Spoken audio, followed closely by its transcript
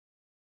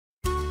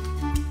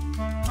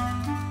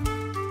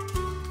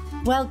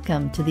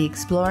Welcome to the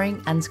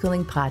Exploring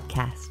Unschooling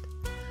podcast.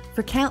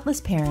 For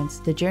countless parents,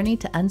 the journey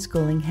to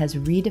unschooling has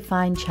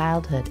redefined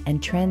childhood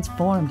and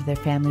transformed their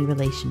family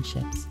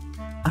relationships.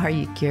 Are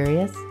you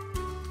curious?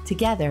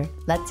 Together,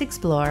 let's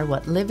explore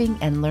what living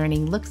and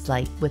learning looks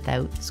like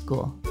without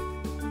school.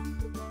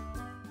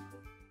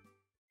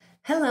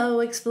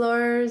 Hello,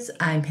 explorers.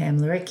 I'm Pam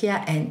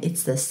Laricchia, and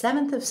it's the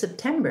 7th of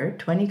September,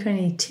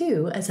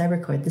 2022, as I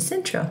record this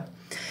intro.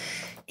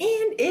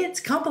 And it's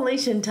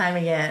compilation time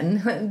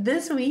again.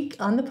 This week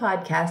on the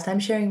podcast, I'm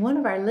sharing one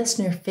of our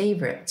listener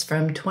favorites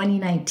from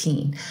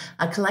 2019,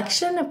 a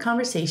collection of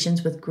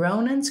conversations with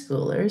grown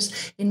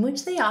unschoolers in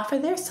which they offer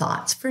their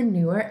thoughts for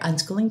newer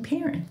unschooling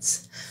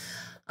parents.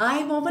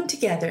 I woven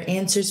together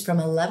answers from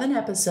 11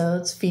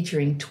 episodes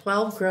featuring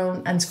 12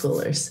 grown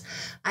unschoolers.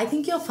 I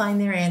think you'll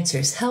find their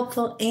answers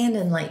helpful and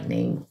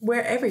enlightening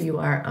wherever you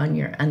are on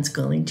your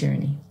unschooling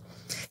journey.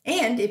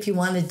 And if you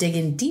want to dig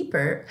in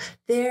deeper,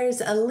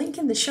 there's a link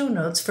in the show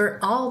notes for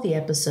all the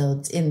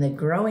episodes in the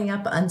Growing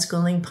Up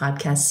Unschooling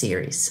podcast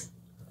series.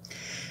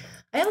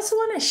 I also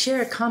want to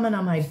share a comment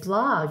on my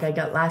blog I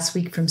got last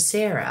week from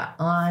Sarah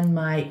on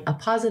my A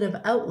Positive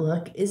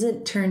Outlook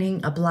Isn't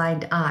Turning a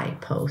Blind Eye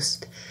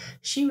post.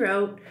 She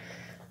wrote,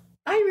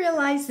 I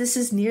realize this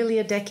is nearly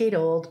a decade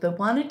old, but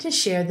wanted to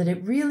share that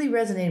it really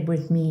resonated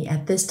with me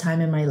at this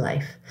time in my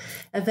life.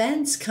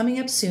 Events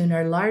coming up soon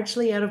are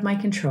largely out of my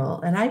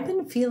control, and I've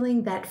been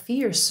feeling that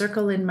fear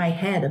circle in my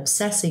head,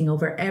 obsessing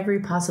over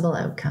every possible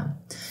outcome.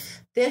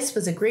 This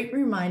was a great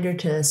reminder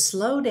to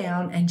slow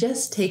down and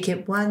just take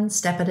it one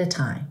step at a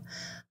time.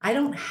 I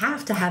don't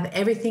have to have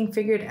everything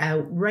figured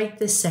out right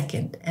this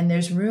second, and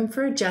there's room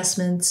for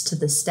adjustments to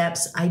the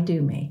steps I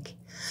do make.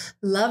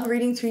 Love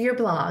reading through your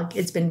blog.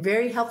 It's been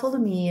very helpful to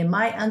me in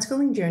my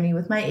unschooling journey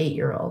with my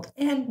 8-year-old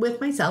and with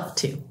myself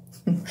too.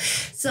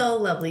 So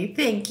lovely.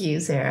 Thank you,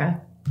 Sarah.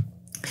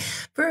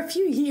 For a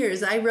few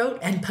years, I wrote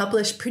and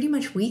published pretty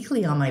much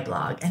weekly on my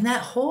blog, and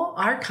that whole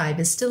archive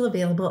is still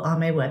available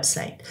on my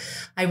website.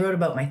 I wrote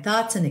about my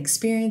thoughts and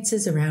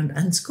experiences around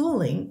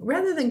unschooling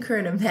rather than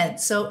current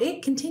events, so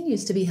it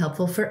continues to be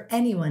helpful for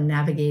anyone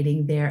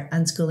navigating their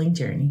unschooling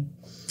journey.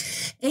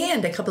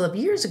 And a couple of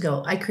years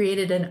ago, I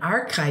created an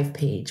archive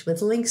page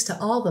with links to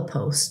all the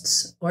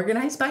posts,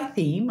 organized by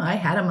theme. I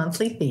had a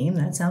monthly theme.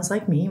 That sounds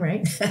like me,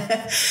 right?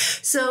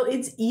 So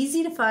it's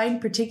easy to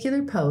find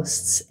particular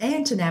posts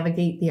and to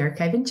navigate the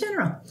archive in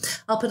general.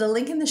 I'll put a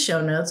link in the show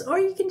notes, or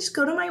you can just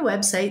go to my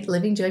website,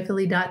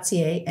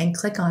 livingjoyfully.ca, and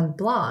click on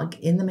blog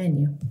in the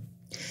menu.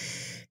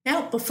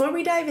 Now, before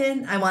we dive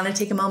in, I want to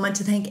take a moment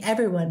to thank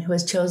everyone who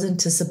has chosen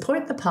to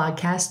support the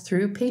podcast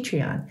through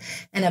Patreon.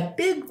 And a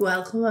big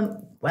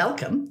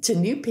welcome to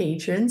new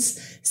patrons,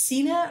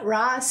 Sina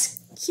Ross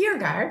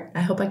Kiergaard,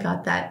 I hope I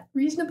got that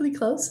reasonably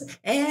close,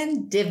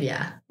 and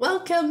Divya.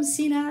 Welcome,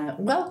 Sina.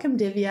 Welcome,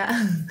 Divya.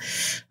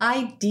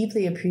 I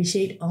deeply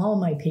appreciate all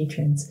my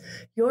patrons.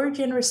 Your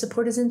generous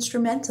support is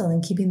instrumental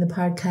in keeping the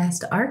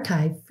podcast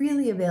archive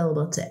freely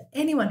available to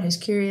anyone who's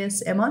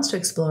curious and wants to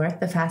explore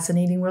the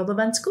fascinating world of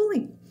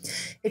unschooling.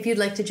 If you'd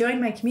like to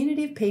join my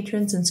community of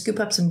patrons and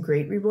scoop up some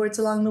great rewards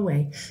along the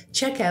way,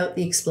 check out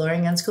the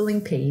Exploring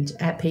Unschooling page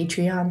at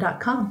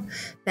patreon.com.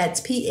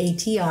 That's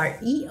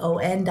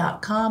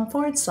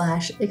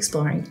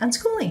patreon.com/exploring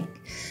unschooling.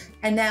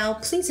 And now,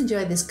 please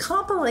enjoy this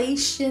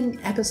compilation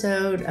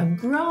episode of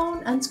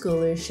grown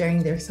unschoolers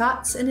sharing their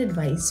thoughts and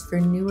advice for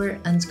newer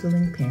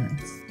unschooling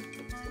parents.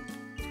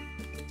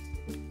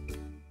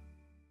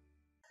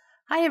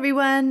 Hi,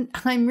 everyone.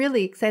 I'm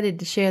really excited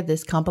to share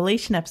this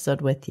compilation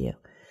episode with you.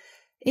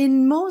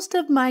 In most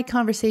of my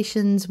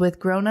conversations with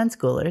grown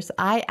unschoolers,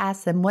 I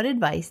ask them what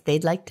advice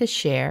they'd like to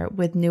share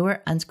with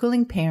newer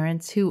unschooling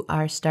parents who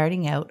are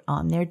starting out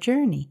on their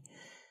journey.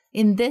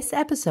 In this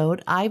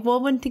episode, I've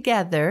woven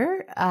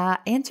together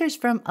answers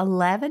from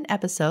 11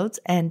 episodes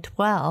and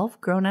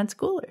 12 grown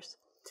unschoolers.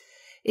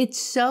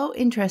 It's so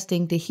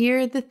interesting to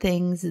hear the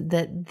things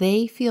that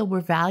they feel were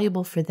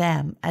valuable for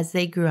them as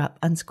they grew up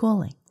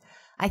unschooling.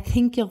 I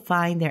think you'll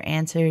find their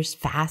answers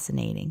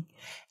fascinating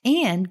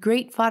and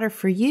great fodder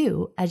for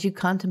you as you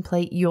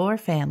contemplate your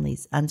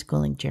family's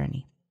unschooling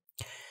journey.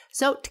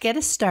 So to get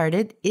us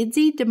started,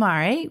 Idzi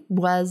Damare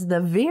was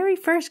the very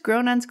first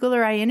grown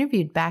unschooler I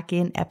interviewed back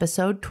in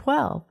episode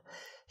 12.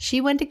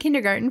 She went to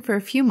kindergarten for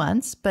a few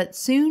months, but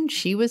soon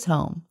she was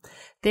home.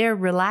 Their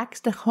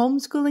relaxed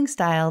homeschooling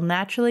style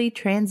naturally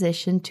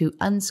transitioned to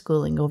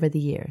unschooling over the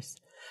years.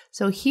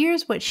 So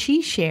here's what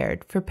she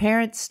shared for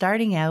parents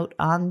starting out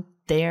on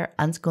their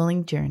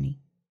unschooling journey.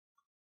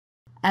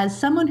 As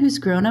someone who's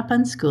grown up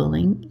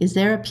unschooling, is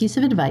there a piece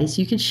of advice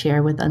you could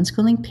share with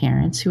unschooling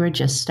parents who are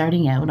just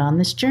starting out on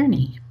this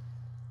journey?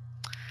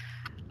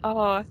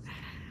 Oh,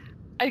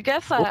 I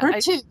guess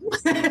two.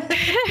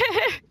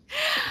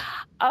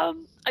 I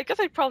guess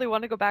I'd probably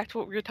want to go back to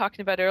what we were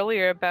talking about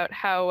earlier about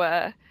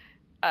how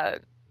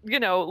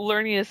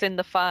learning is in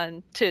the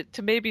fun, to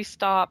maybe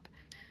stop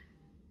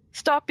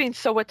being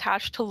so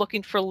attached to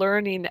looking for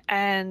learning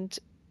and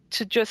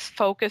to just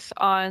focus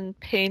on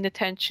paying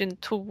attention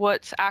to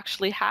what's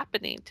actually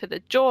happening, to the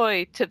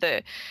joy, to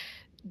the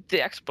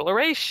the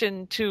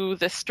exploration to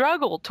the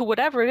struggle to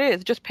whatever it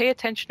is, just pay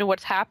attention to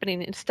what's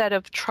happening instead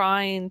of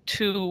trying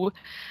to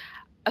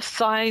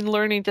assign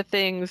learning to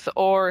things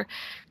or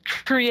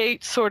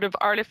create sort of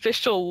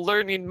artificial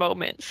learning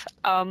moments.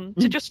 To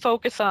just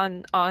focus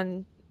on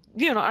on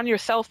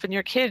yourself and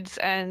your kids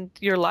and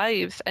your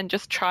lives, and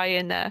just try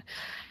and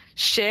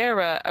share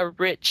a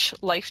rich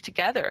life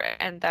together.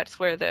 And that's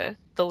where the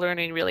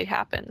learning really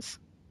happens.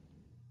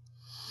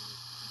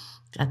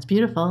 That's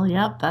beautiful.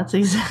 Yep, that's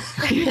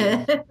exactly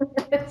it.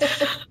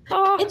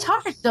 Oh, it's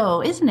hard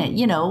though, isn't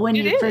it? When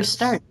you first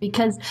start,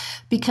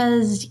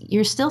 because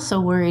you're still so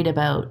worried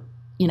about,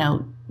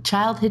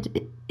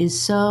 childhood is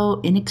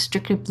so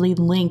inextricably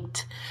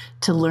linked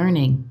to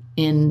learning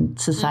in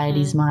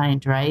society's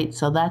mind, right?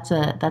 So that's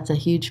a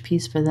huge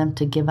piece for them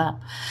to give up.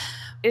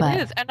 It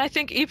is. And I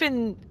think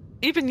even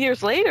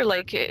years later,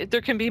 like,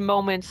 there can be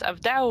moments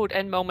of doubt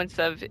and moments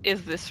of,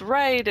 is this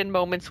right? And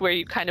moments where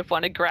you kind of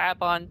want to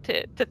grab on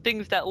to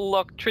things that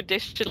look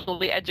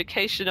traditionally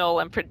educational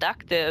and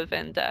productive.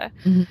 And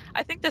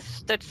I think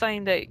that's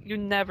something that you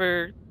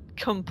never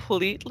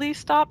completely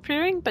stop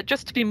fearing, but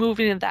just to be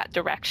moving in that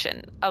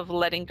direction of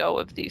letting go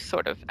of these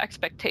sort of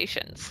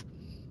expectations.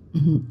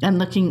 And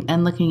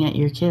looking at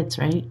your kids,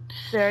 right?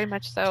 Very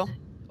much so.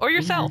 Or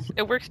yourself.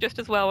 Yeah. It works just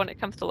as well when it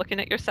comes to looking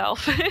at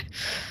yourself.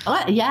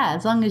 Yeah,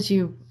 as long as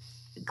you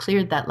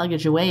cleared that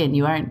luggage away and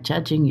you aren't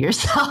judging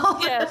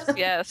yourself.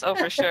 Yes. Oh,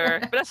 for sure.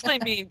 But that's what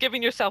I mean.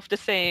 Giving yourself the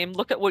same,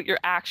 look at what you're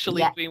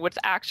actually doing, what's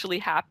actually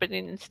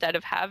happening, instead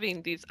of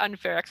having these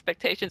unfair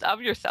expectations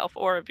of yourself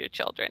or of your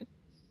children.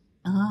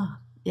 Oh,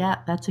 yeah,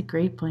 that's a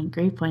great point.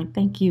 Great point.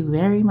 Thank you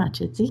very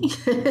much, Itzy.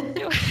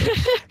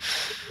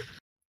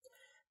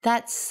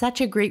 That's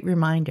such a great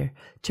reminder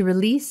to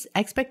release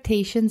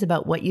expectations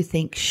about what you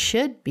think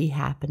should be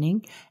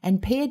happening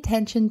and pay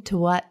attention to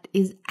what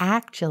is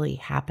actually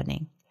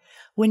happening.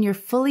 When you're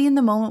fully in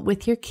the moment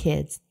with your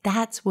kids,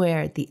 that's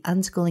where the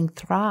unschooling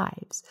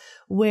thrives,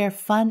 where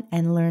fun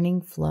and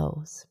learning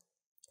flows.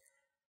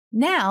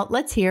 Now,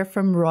 let's hear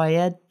from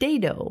Roya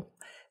Dado.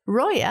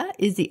 Roya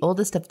is the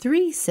oldest of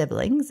 3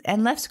 siblings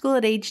and left school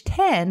at age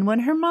 10 when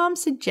her mom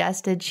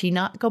suggested she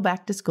not go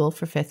back to school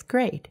for 5th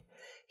grade.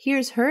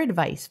 Here's her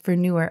advice for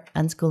newer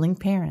unschooling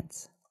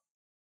parents.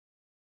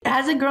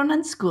 As a grown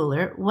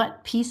unschooler,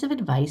 what piece of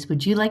advice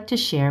would you like to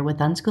share with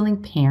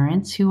unschooling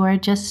parents who are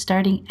just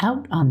starting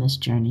out on this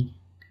journey?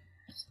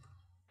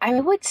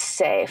 I would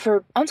say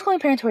for unschooling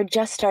parents who are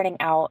just starting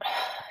out,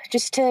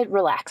 just to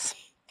relax.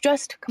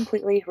 Just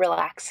completely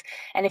relax.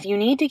 And if you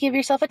need to give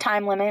yourself a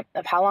time limit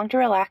of how long to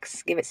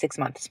relax, give it 6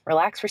 months.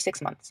 Relax for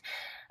 6 months.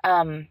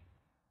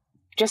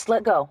 Just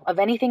let go of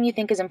anything you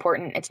think is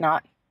important. It's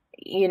not.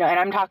 And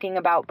I'm talking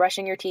about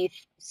brushing your teeth,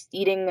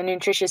 eating a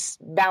nutritious,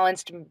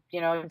 balanced,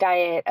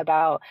 diet,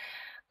 about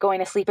going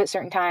to sleep at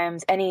certain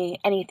times,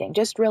 anything.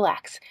 Just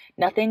relax.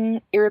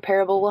 Nothing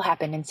irreparable will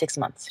happen in 6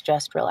 months.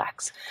 Just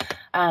relax.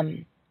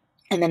 And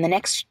then the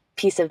next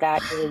piece of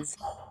that is,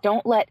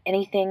 don't let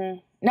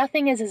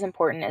nothing is as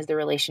important as the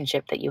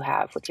relationship that you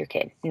have with your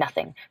kid.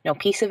 Nothing. No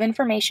piece of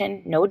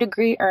information, no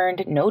degree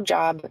earned, no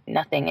job,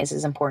 nothing is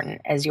as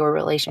important as your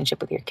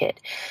relationship with your kid.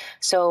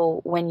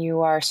 So when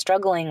you are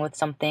struggling with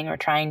something or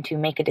trying to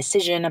make a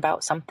decision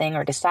about something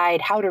or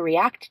decide how to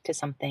react to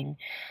something,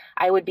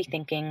 I would be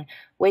thinking,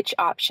 which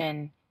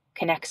option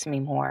connects me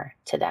more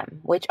to them?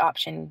 Which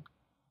option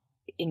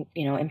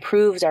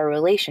improves our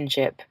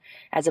relationship,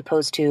 as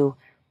opposed to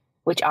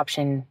which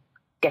option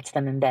gets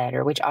them in bed,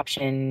 or which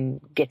option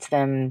gets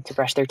them to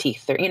brush their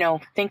teeth, or,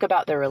 think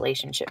about the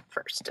relationship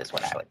first is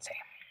what I would say.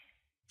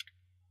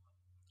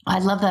 I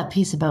love that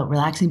piece about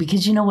relaxing,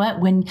 because you know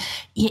what, when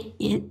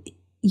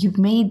you've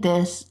made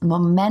this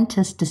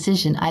momentous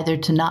decision either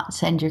to not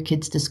send your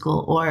kids to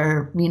school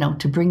or,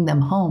 to bring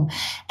them home,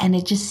 and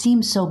it just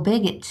seems so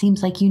big, it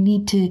seems like you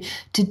need to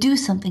do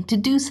something,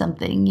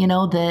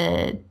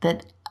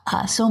 that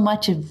so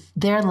much of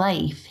their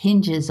life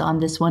hinges on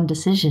this one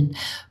decision.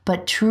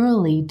 But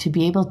truly, to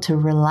be able to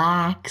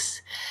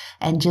relax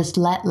and just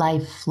let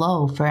life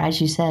flow for,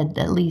 as you said,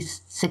 at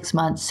least 6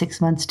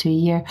 months to a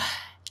year,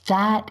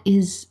 that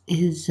is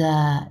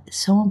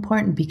so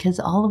important, because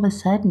all of a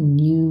sudden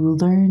you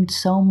learn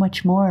so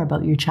much more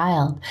about your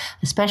child,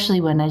 especially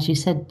when, as you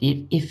said,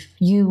 if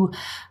you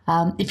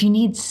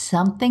need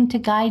something to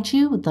guide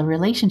you with the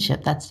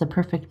relationship, that's the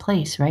perfect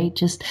place, right?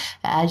 Just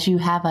as you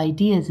have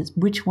ideas,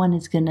 which one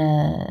is going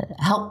to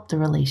help the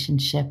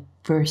relationship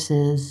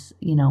versus,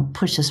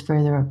 push us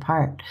further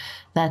apart.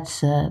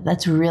 That's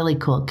really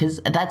cool, because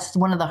that's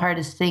one of the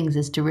hardest things,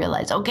 is to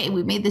realize, okay,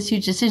 we made this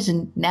huge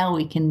decision. Now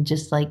we can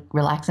just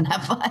relax and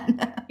have fun.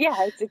 Yeah,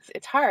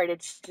 it's hard.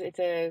 It's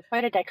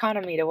quite a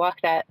dichotomy to walk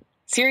that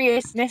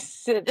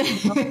seriousness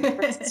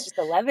versus just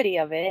the levity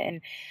of it. And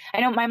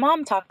I know my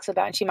mom talks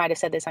about, and she might have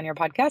said this on your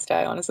podcast,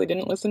 I honestly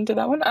didn't listen to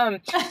that one.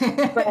 But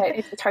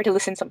it's hard to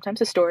listen sometimes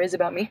to stories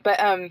about me. But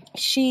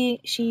she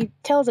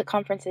tells at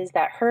conferences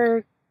that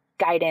her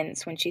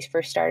guidance when she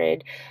first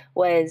started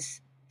was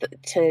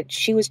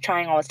she was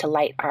trying always to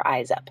light our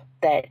eyes up.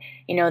 That,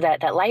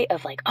 that light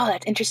of like, oh,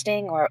 that's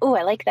interesting, or, oh,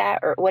 I like that,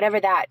 or whatever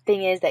that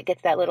thing is that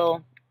gets that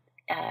little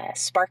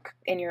spark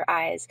in your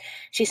eyes.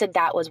 She said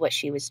that was what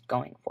she was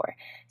going for.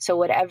 So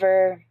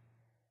whatever,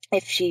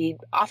 if she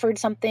offered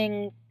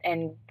something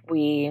and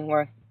we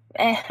were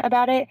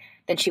about it,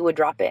 then she would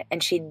drop it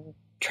and she'd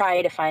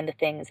try to find the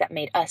things that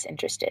made us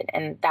interested.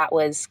 And that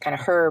was kind of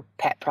her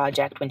pet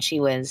project when she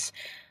was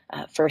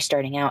first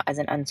starting out as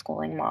an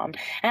unschooling mom.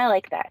 And I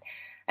like that.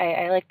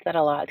 I like that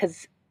a lot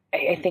because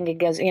I think it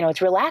goes,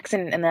 it's relax.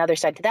 And the other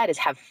side to that is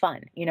have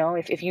fun.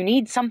 If you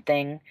need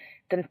something,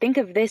 then think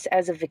of this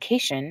as a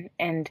vacation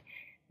and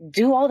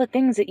do all the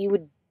things that you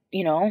would,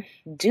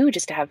 do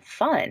just to have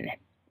fun.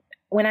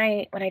 When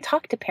I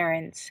talk to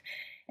parents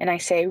and I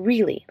say,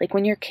 really, like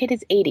when your kid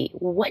is 80,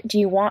 what do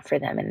you want for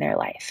them in their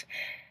life?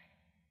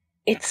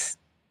 It's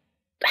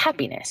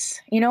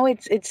happiness.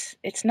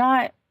 It's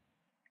not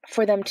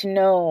for them to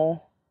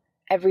know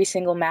every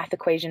single math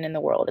equation in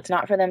the world. It's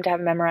not for them to have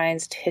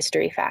memorized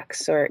history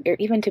facts or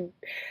even to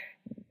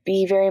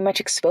be very much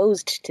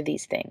exposed to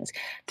these things.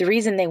 The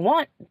reason they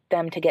want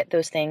them to get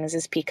those things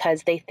is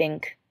because they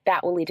think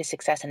that will lead to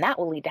success and that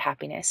will lead to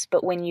happiness.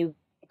 But when you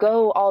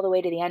go all the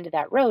way to the end of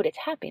that road, it's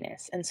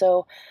happiness. And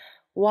so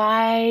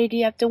why do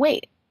you have to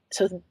wait?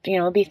 So,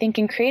 be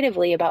thinking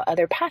creatively about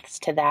other paths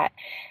to that.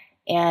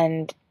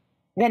 And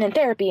then in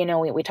therapy,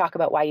 we talk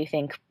about why you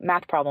think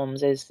math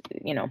problems is,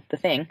 the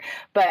thing.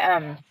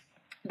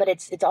 But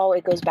it's all,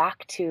 it goes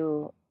back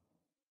to,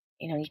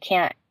 you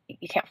can't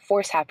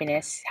force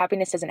happiness.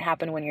 Happiness doesn't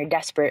happen when you're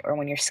desperate or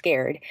when you're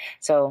scared.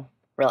 So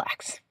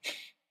relax.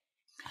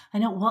 I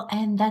know. Well,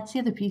 and that's the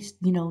other piece,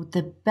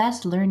 the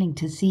best learning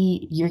to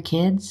see your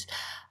kids,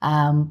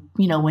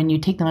 when you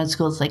take them out of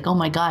school, it's like, oh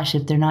my gosh,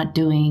 if they're not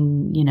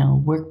doing,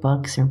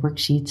 workbooks or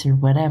worksheets or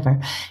whatever,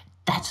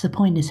 that's the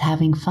point, is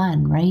having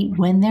fun, right?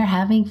 When they're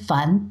having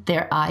fun,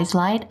 their eyes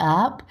light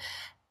up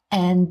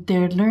and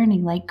they're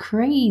learning like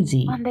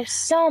crazy. And there's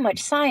so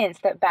much science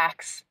that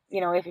backs,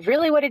 if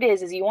really what it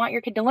is you want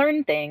your kid to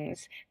learn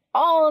things,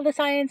 all of the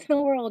science in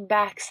the world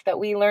backs that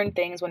we learn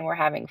things when we're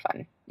having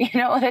fun.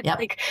 That's Yep.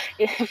 Like,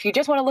 if you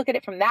just want to look at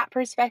it from that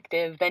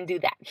perspective, then do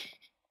that.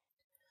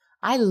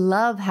 I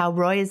love how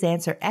Roya's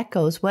answer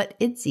echoes what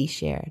Itzy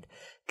shared.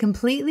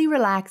 Completely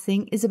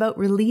relaxing is about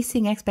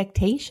releasing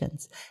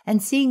expectations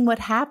and seeing what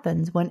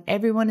happens when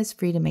everyone is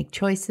free to make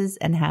choices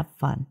and have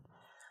fun.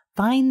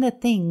 Find the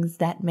things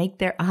that make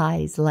their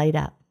eyes light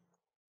up.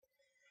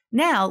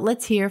 Now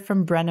let's hear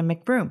from Brenna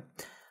McBroom.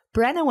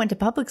 Brenna went to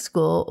public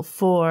school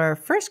for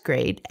first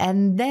grade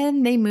and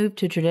then they moved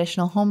to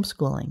traditional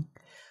homeschooling.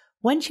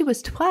 When she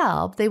was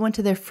 12, they went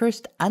to their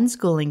first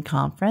unschooling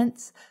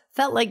conference,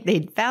 felt like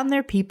they'd found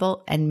their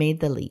people and made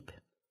the leap.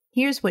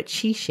 Here's what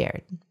she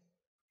shared.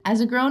 As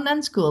a grown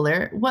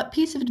unschooler, what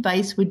piece of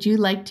advice would you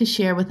like to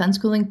share with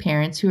unschooling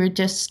parents who are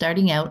just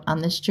starting out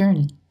on this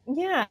journey?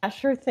 Yeah,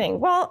 sure thing.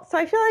 Well, so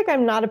I feel like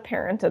I'm not a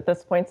parent at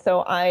this point,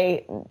 so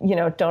I,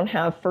 don't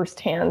have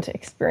firsthand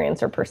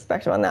experience or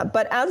perspective on that.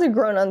 But as a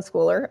grown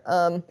unschooler,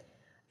 I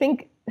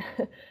think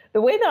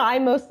the way that I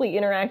mostly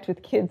interact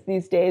with kids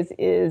these days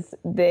is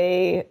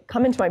they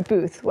come into my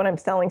booth when I'm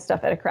selling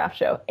stuff at a craft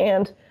show.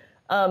 And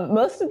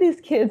most of these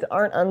kids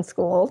aren't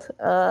unschooled.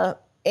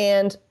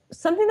 And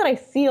something that I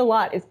see a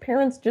lot is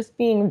parents just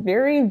being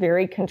very,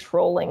 very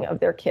controlling of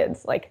their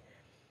kids. Like,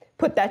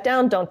 put that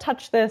down, don't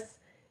touch this,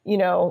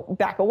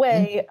 back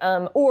away,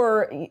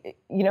 or,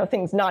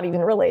 things not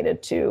even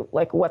related to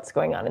like what's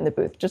going on in the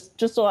booth.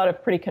 Just a lot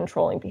of pretty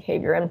controlling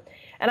behavior. And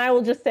I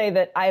will just say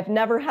that I've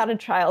never had a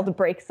child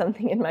break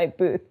something in my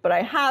booth, but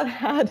I have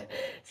had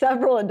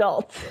several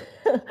adults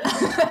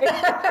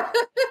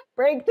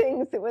break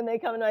things when they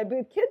come in my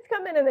booth. Kids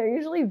come in and they're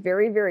usually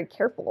very, very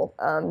careful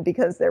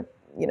because their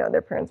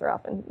parents are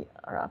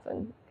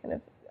often kind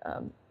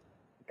of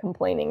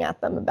complaining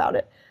at them about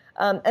it.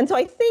 And so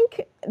I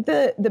think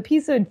the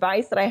piece of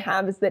advice that I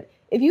have is that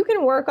if you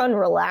can work on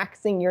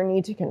relaxing your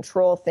need to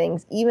control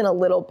things even a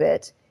little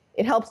bit,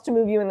 it helps to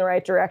move you in the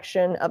right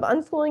direction of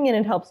unschooling, and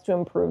it helps to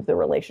improve the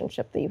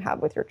relationship that you have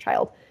with your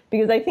child.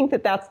 Because I think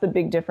that that's the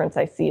big difference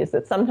I see, is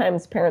that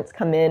sometimes parents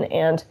come in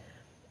and,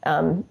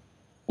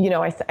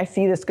 I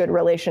see this good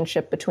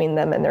relationship between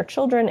them and their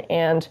children,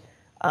 and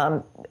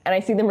I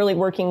see them really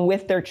working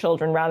with their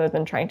children rather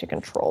than trying to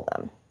control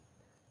them.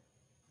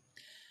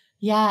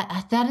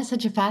 Yeah, that is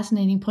such a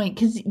fascinating point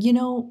because, as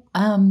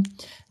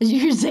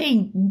you're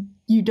saying,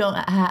 you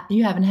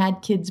haven't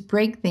had kids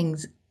break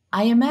things.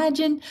 I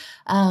imagine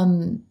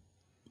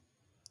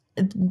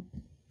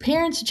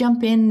parents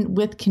jump in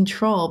with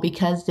control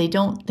because they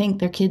don't think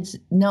their kids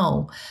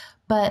know,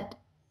 but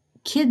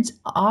kids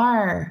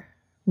are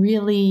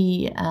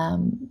really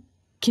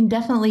can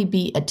definitely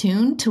be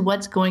attuned to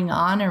what's going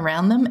on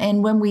around them.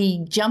 And when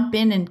we jump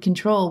in and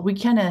control, we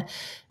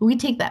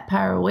take that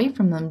power away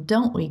from them,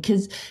 don't we?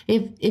 Because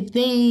if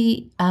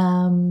they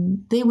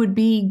would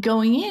be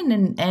going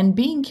in and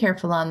being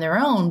careful on their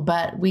own,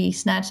 but we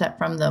snatch that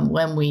from them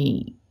when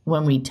we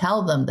when we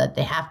tell them that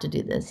they have to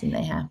do this and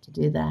they have to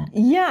do that.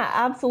 Yeah,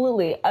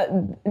 absolutely.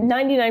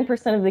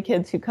 99% of the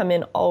kids who come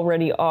in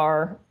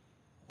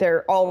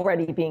they're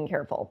already being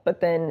careful, but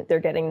then they're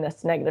getting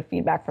this negative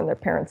feedback from their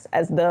parents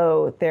as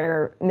though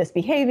they're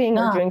misbehaving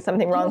or doing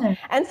something wrong. Yeah.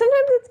 And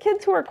sometimes it's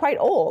kids who are quite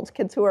old,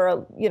 kids who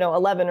are,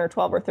 11 or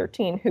 12 or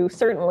 13, who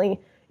certainly,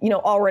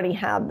 already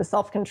have the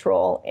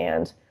self-control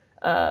and,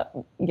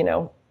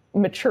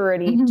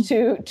 maturity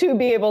to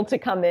be able to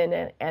come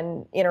in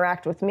and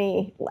interact with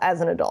me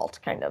as an adult,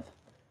 kind of.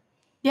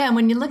 Yeah, and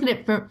when you look at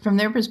it from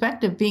their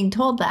perspective, being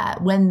told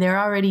that when they're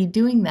already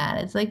doing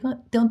that, it's like,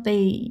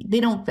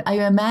 I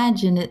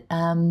imagine it,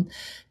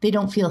 they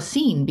don't feel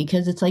seen,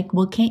 because it's like,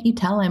 well, can't you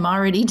tell I'm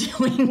already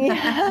doing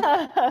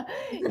that?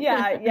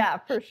 Yeah,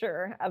 for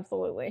sure.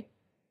 Absolutely.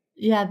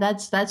 Yeah,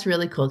 that's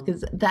really cool,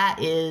 because that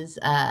is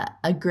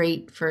a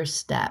great first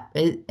step.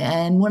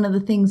 And one of the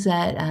things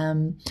that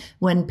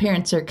when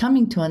parents are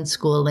coming to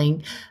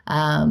unschooling,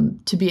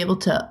 to be able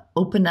to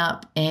open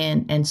up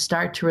and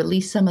start to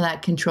release some of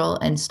that control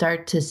and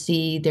start to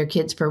see their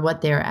kids for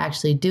what they're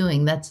actually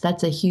doing,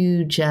 that's a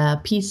huge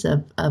piece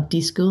of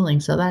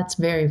deschooling. So that's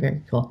very,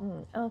 very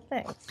cool. Oh,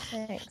 thanks.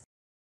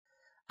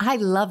 I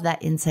love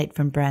that insight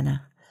from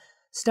Brenna.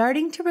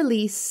 Starting to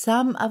release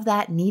some of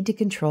that need to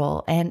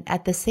control and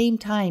at the same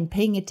time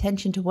paying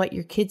attention to what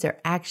your kids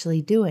are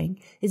actually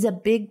doing is a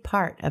big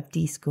part of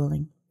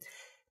deschooling.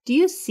 Do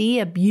you see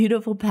a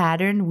beautiful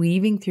pattern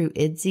weaving through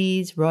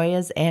Idzy's,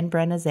 Roya's, and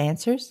Brenna's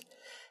answers?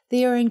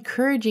 They are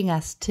encouraging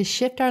us to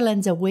shift our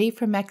lens away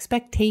from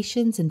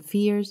expectations and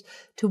fears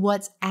to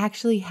what's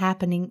actually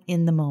happening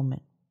in the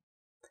moment.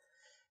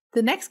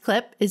 The next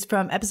clip is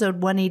from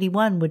episode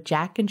 181 with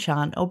Jack and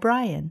Sean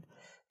O'Brien.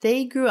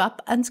 They grew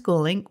up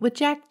unschooling, with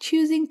Jack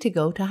choosing to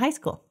go to high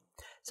school.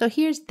 So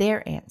here's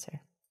their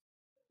answer.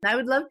 I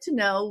would love to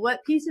know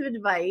what piece of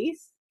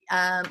advice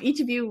each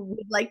of you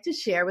would like to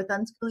share with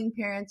unschooling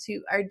parents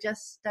who are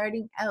just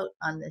starting out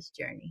on this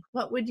journey.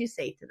 What would you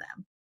say to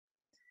them?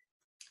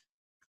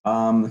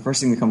 The first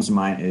thing that comes to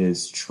mind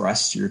is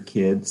trust your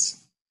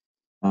kids.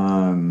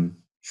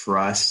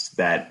 Trust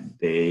that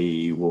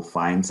they will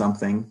find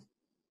something.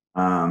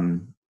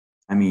 It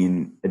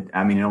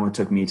only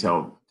took me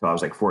till I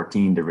was like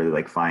 14 to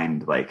really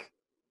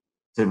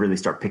to really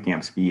start picking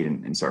up speed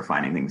and start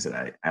finding things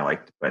that I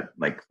liked. But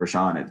like for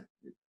Sean, it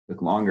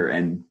took longer,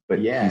 but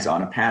he's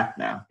on a path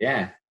now.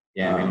 Yeah.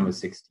 I was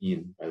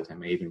 16 by the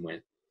time I even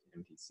went to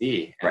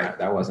MPC. Right.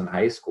 That wasn't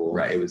high school.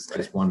 Right. It was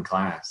just one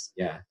class.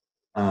 Yeah.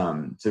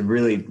 So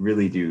really,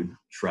 really do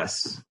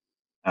trust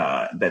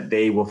that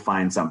they will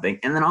find something.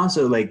 And then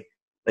also like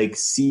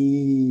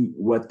see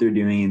what they're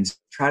doing and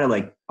try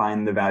to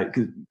find the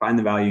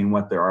value in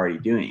what they're already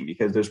doing,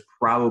 because they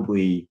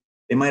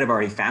might have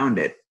already found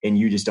it and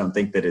you just don't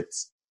think that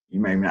you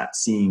might be not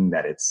seeing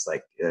that it's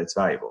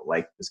valuable.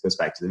 Like this goes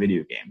back to the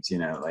video games,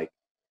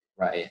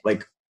 right.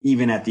 Like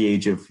even at the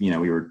age of, we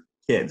were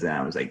kids and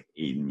I was like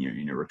 8 and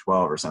you were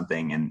 12 or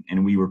something.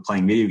 And we were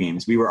playing video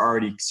games. We were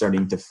already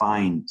starting to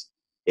find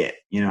it.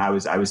 I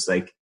was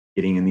like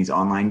getting in these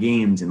online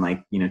games and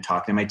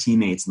talking to my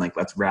teammates and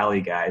let's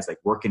rally guys,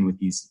 working with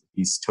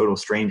these total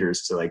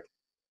strangers to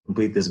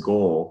complete this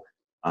goal.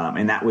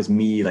 And that was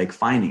me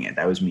finding it.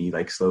 That was me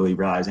slowly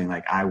realizing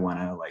I want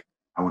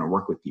to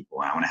work with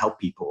people and I want to help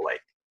people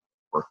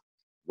work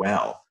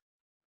well.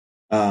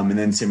 And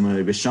then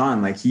similarly with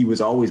Sean, he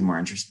was always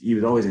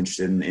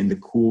interested in the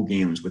cool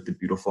games with the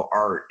beautiful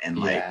art and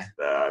the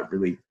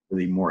really,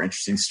 really more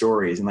interesting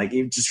stories. And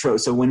it just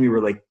so when we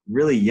were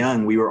really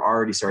young, we were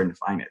already starting to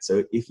find it.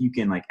 So if you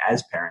can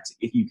as parents,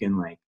 if you can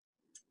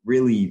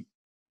really,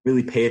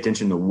 really pay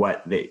attention to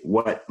what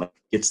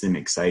gets them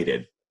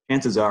excited,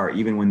 chances are,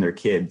 even when they're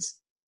kids,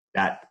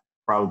 that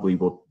probably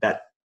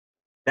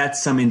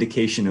that's some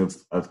indication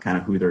of kind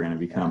of who they're going to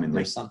become. And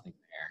there's something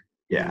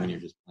there. Yeah. When you're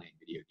just playing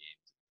video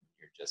games,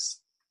 you're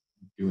just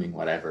doing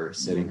whatever,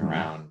 sitting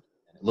around.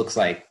 It looks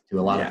like to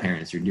a lot of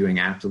parents, you're doing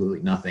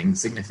absolutely nothing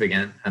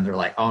significant. And they're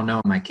like, oh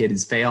no, my kid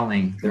is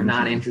failing. They're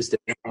not interested.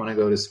 They don't want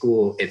to go to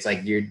school. It's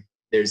like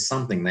there's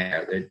something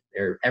there.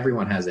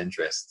 Everyone has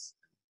interests.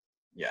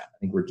 Yeah. I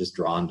think we're just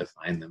drawn to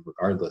find them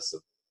regardless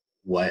of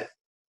what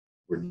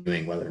we're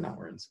doing, whether or not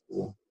we're in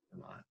school or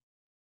not.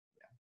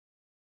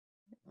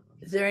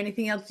 Yeah. Is there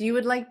anything else you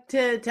would like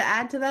to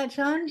add to that,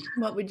 Sean?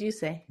 What would you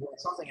say? Well,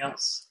 something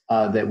else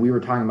that we were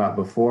talking about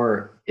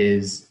before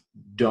is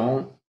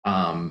don't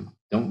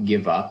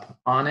give up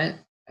on it.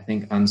 I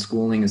think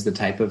unschooling is the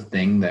type of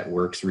thing that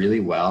works really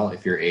well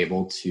if you're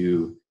able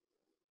to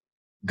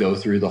go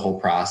through the whole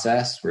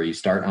process where you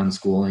start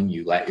unschooling,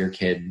 you let your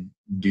kid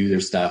do their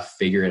stuff,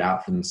 figure it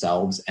out for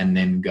themselves, and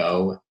then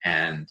go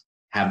and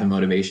have the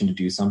motivation to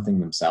do something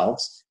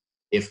themselves.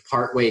 If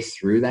partway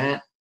through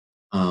that,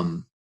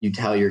 you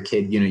tell your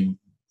kid,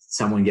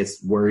 someone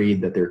gets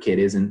worried that their kid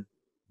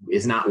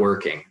is not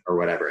working or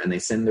whatever, and they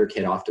send their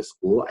kid off to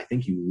school, I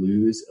think you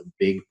lose a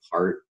big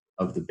part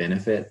of the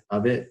benefit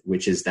of it,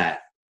 which is that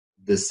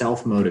the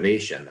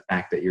self-motivation, the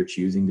fact that you're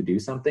choosing to do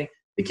something,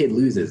 the kid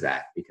loses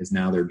that because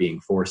now they're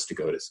being forced to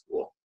go to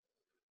school.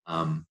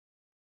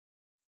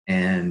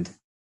 And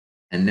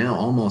now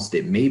almost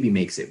it maybe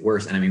makes it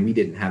worse. And I mean, we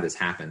didn't have this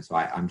happen, so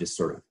I'm just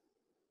sort of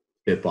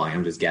spitballing.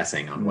 I'm just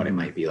guessing on what it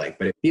might be like.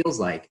 But it feels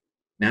like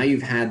now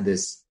you've had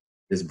this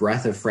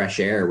breath of fresh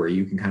air where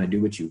you can kind of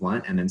do what you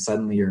want, and then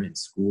suddenly you're in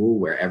school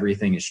where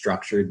everything is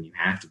structured and you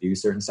have to do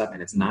certain stuff,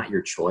 and it's not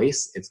your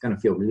choice. It's going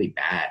to feel really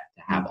bad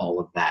to have all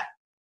of that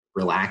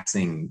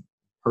relaxing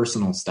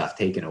personal stuff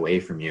taken away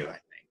from you, I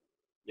think.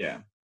 Yeah.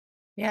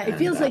 Yeah, it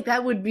feels like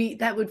that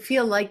would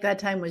feel like that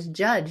time was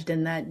judged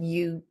and that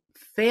you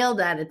failed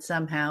at it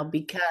somehow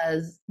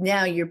because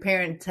now your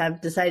parents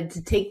have decided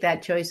to take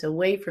that choice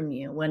away from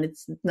you when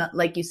it's not,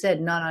 like you said,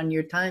 not on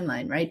your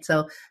timeline, right?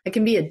 So it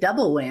can be a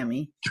double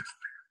whammy.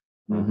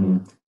 Mm-hmm.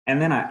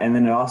 And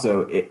then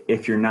also,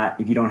 if you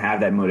don't have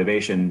that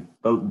motivation,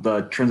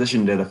 the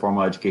transition to the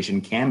formal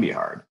education can be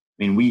hard.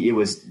 I mean, it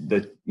was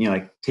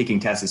like taking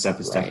tests and stuff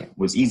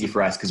was easy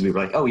for us because we were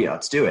like, oh yeah,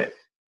 let's do it.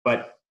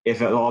 But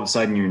if all of a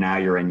sudden you're in,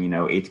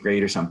 8th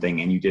grade or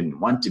something and you didn't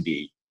want to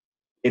be,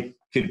 it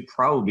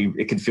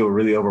could feel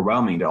really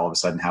overwhelming to all of a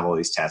sudden have all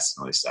these tests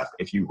and all this stuff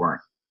if you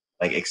weren't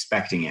like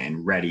expecting it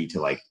and ready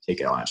to like take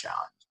it on a challenge.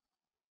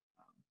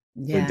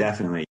 So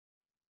definitely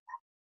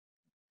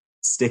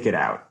stick it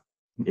out.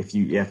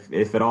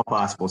 If at all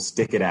possible,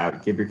 stick it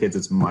out. Give your kids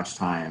as much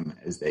time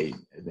as they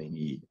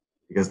need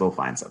because they'll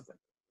find something.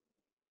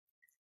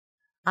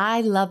 I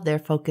love their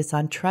focus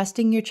on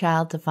trusting your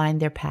child to find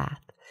their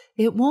path.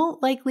 It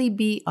won't likely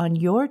be on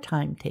your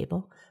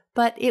timetable,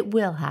 but it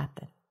will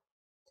happen.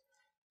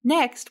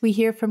 Next, we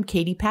hear from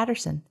Katie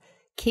Patterson.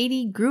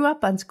 Katie grew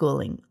up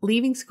unschooling,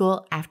 leaving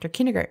school after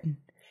kindergarten.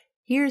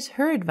 Here's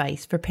her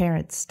advice for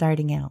parents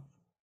starting out.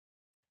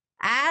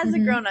 As a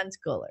grown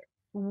unschooler,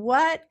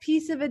 what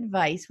piece of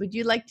advice would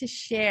you like to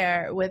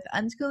share with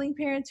unschooling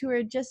parents who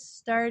are just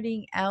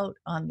starting out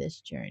on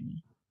this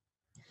journey?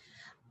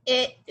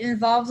 It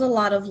involves a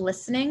lot of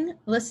listening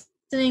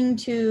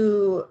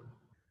to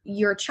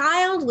your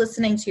child,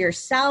 listening to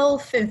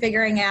yourself, and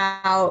figuring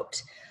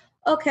out,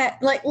 okay,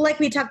 like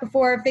we talked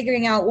before,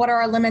 figuring out what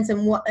are our limits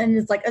and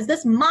it's like, is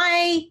this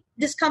my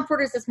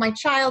discomfort or is this my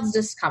child's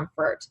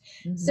discomfort?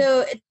 Mm-hmm.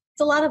 So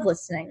it's a lot of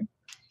listening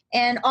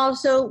and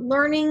also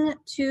learning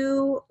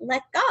to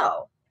let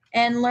go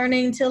and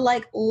learning to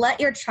let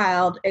your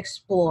child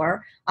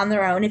explore on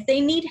their own. If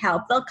they need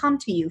help, they'll come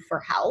to you for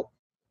help.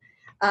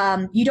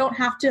 You don't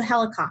have to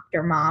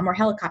helicopter mom or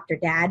helicopter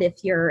dad if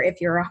you're an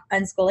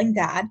unschooling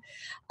dad.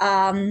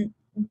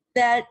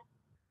 That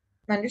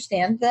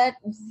understand that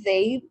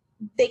they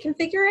can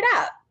figure it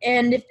out,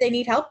 and if they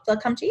need help, they'll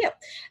come to you.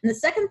 And the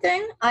second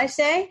thing I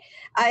say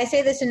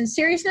this in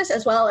seriousness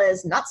as well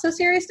as not so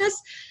seriousness.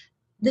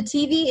 The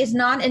TV is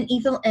not an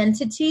evil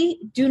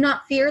entity. Do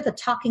not fear the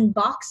talking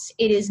box.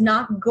 It is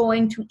not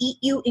going to eat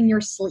you in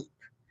your sleep.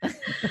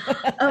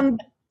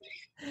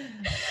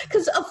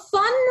 Because a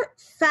fun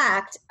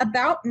fact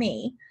about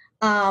me,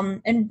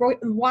 and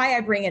why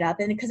I bring it up,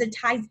 and because it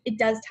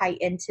does tie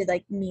into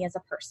me as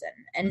a person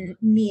and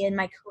me and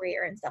my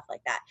career and stuff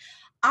like that.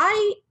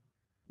 I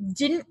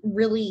didn't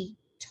really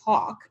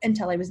talk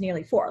until I was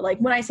nearly 4.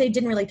 When I say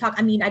didn't really talk,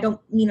 I mean I don't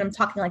mean I'm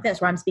talking like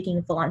this where I'm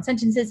speaking full-on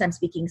sentences. I'm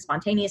speaking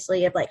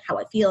spontaneously of how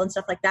I feel and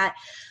stuff like that.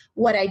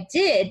 What I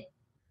did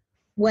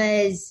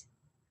was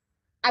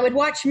I would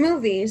watch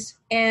movies,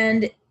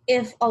 and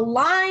if a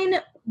line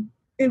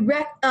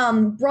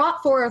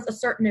brought forth a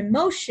certain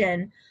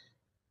emotion,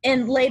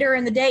 and later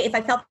in the day, if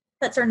I felt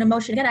that certain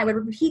emotion again, I would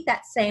repeat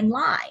that same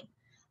line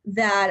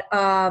that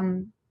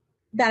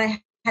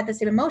I had the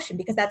same emotion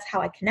because that's how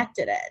I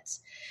connected it.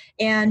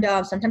 And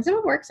sometimes it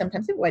would work,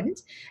 sometimes it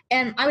wouldn't.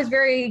 And I was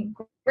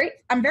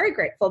I'm very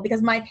grateful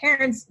because my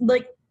parents,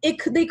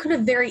 they could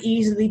have very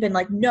easily been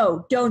like,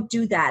 no, don't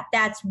do that.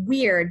 That's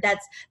weird.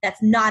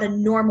 That's not a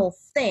normal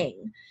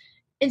thing.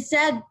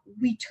 Instead,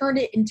 we turned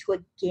it into a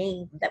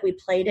game that we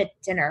played at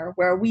dinner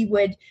where we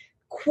would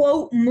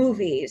quote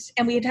movies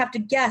and we'd have to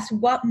guess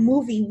what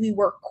movie we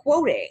were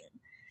quoting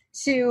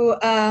to,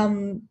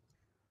 and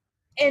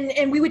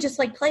we would just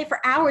play for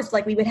hours.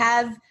 We would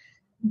have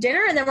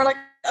dinner and then we're like,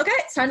 okay,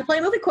 it's time to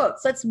play movie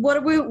quotes.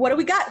 What do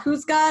we got?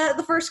 Who's got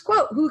the first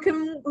quote? Who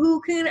can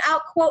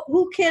outquote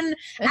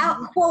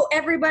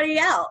everybody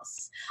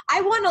else?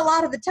 I won a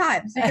lot of the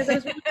times because I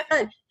was really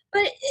good.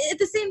 But at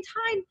the same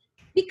time,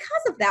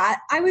 because of that,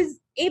 I was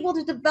able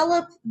to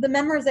develop the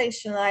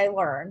memorization that I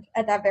learned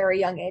at that very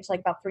young age,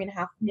 about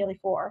 3.5, nearly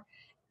 4.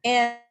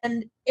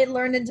 And it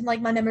learned into my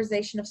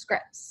memorization of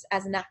scripts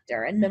as an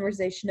actor and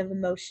memorization of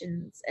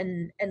emotions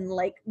and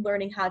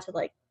learning how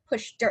to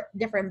push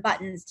different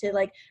buttons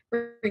to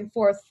bring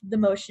forth the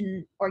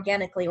motion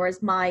organically, or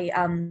as my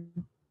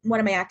one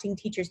of my acting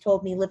teachers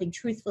told me, living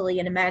truthfully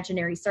in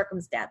imaginary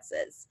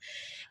circumstances.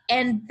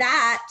 And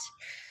that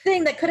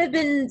thing that could have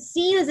been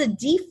seen as a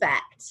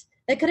defect,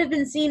 that could have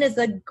been seen as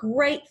a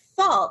great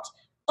fault,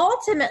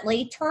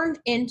 ultimately turned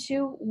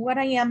into what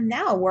I am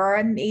now, where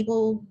I make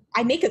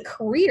a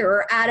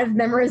career out of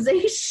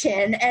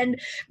memorization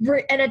and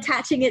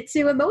attaching it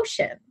to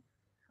emotion.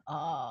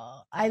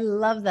 Oh, I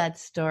love that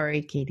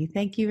story, Katie.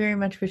 Thank you very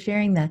much for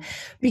sharing that.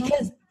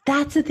 Because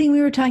that's the thing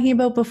we were talking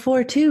about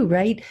before too,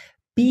 right?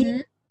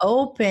 Being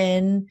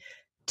open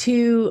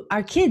to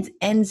our kids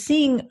and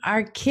seeing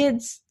our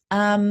kids,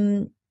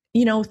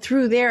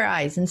 through their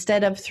eyes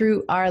instead of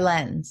through our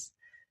lens,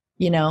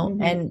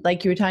 and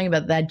like you were talking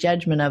about that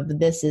judgment of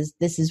this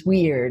is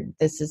weird.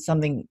 This is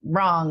something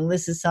wrong.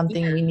 This is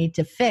something we need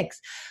to fix,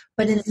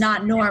 but it's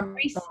not normal.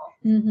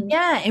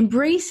 Yeah.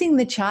 Embracing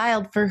the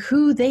child for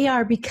who they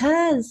are,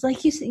 because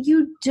like you said,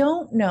 you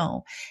don't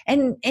know.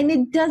 And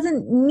it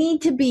doesn't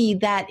need to be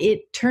that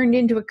it turned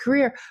into a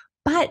career,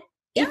 but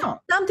that's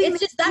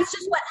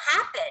just what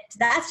happened.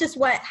 That's just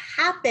what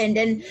happened.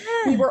 And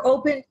we were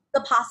open to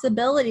the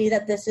possibility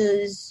that this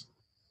is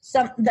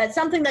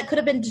something that could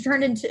have been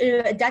turned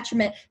into a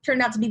detriment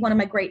turned out to be one of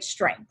my great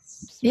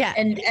strengths. Yeah.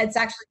 And it's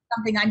actually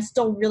something I'm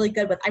still really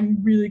good with. I'm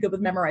really good with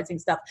memorizing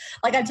stuff.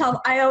 Like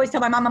I always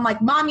tell my mom, I'm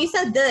like, Mom, you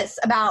said this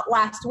about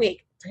last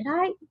week. Did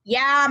I?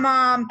 Yeah,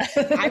 Mom.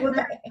 I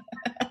remember.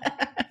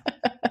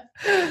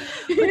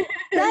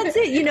 That's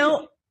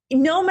it.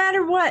 No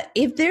matter what,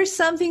 if there's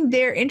something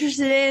they're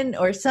interested in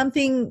or some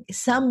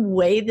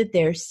way that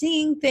they're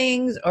seeing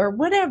things or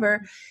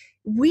whatever,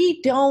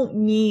 we don't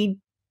need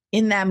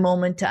in that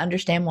moment to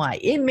understand why.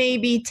 It may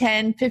be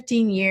 10,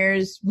 15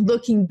 years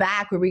looking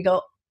back where we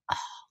go, oh,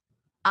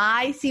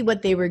 I see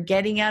what they were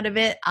getting out of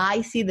it.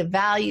 I see the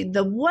value,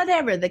 the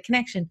whatever, the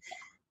connection,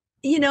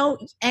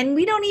 and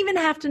we don't even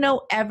have to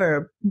know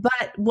ever.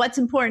 But what's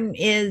important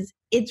is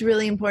it's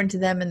really important to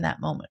them in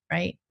that moment,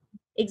 right?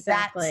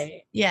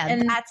 Exactly.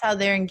 That's how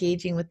they're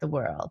engaging with the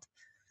world.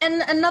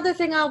 And another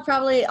thing I'll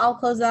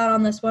close out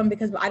on this one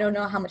because I don't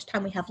know how much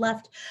time we have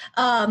left.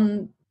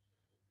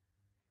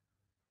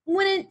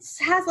 When it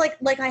has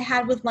like I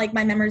had with like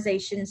my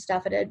memorization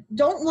stuff,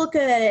 don't look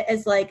at it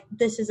as like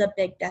this is a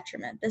big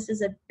detriment. This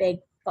is a big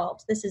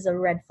fault. This is a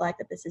red flag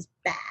that this is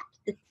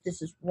bad.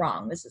 This is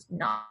wrong. This is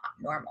not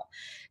normal.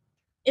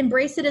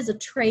 Embrace it as a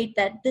trait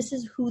that this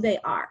is who they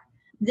are.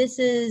 This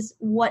is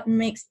what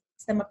makes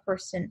them a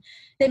person.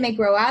 They may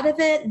grow out of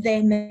it.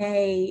 They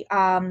may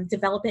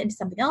develop it into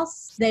something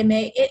else.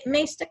 It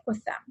may stick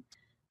with them.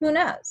 Who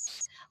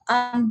knows?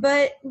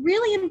 But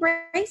really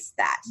embrace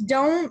that.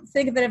 Don't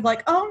think of it as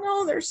like, oh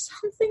no, there's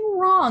something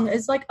wrong.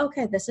 It's like,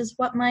 okay, this is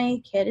what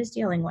my kid is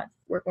dealing with.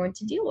 We're going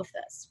to deal with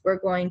this. We're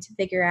going to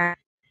figure out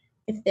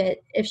if the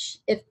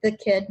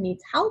kid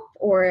needs help,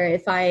 or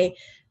if I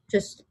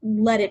just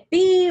let it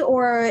be,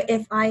 or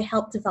if I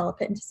help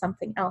develop it into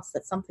something else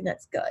that's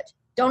good.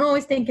 Don't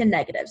always think in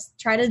negatives.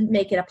 Try to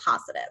make it a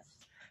positive.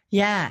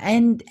 Yeah,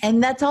 and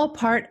that's all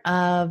part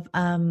of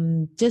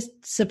just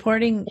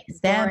supporting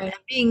them and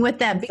being with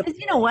them. Because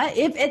you know what?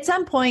 If at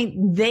some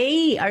point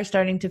they are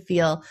starting to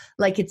feel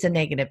like it's a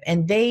negative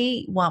and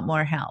they want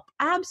more help,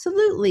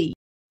 absolutely.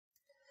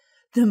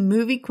 The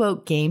movie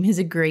quote game is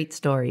a great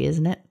story,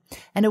 isn't it?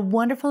 And a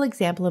wonderful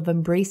example of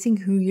embracing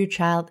who your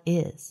child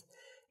is.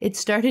 It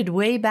started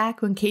way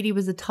back when Katie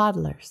was a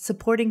toddler,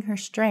 supporting her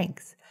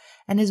strengths,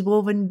 and is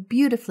woven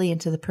beautifully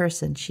into the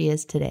person she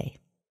is today.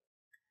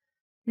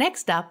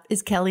 Next up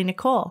is Kelly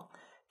Nicole.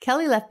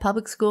 Kelly left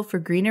public school for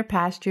greener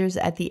pastures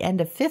at the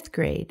end of 5th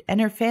grade, and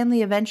her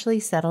family eventually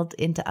settled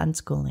into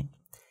unschooling.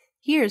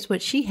 Here's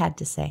what she had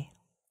to say.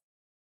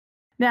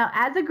 Now,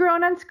 as a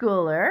grown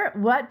unschooler,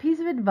 what piece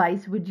of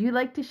advice would you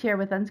like to share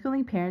with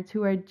unschooling parents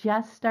who are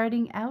just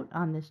starting out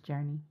on this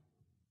journey?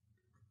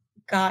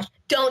 Gosh,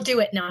 don't do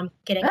it. No, I'm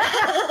kidding. Turn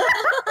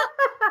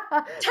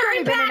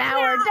back an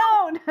hour. now.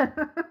 Don't. Drop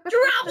them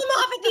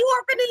off at the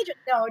orphanage.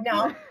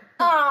 No.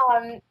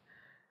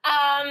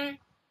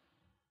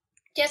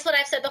 Just what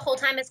I've said the whole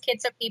time is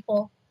kids are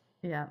people.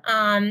 Yeah.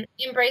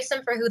 Embrace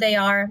them for who they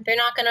are. They're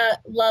not going to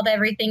love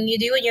everything you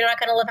do, and you're not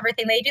going to love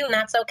everything they do, and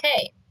that's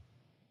okay.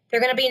 They're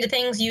going to be into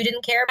things you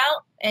didn't care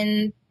about,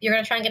 and you're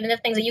going to try and get into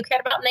things that you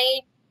cared about, and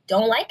they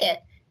don't like it.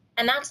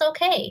 And that's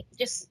okay.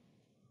 Just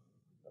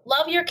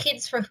love your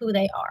kids for who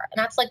they are.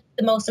 And that's like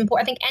the most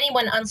important. I think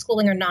anyone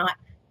unschooling or not,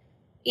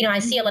 I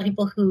see a lot of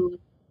people who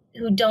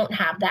don't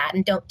have that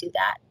and don't do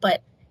that.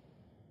 But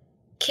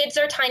kids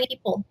are tiny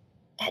people.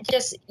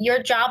 Just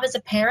your job as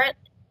a parent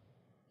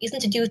isn't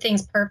to do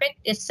things perfect.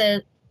 It's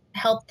to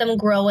help them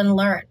grow and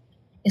learn.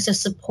 It's to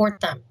support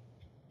them.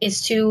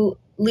 It's to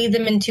lead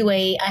them into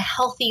a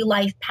healthy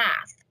life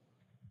path.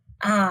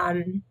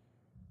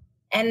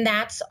 And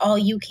that's all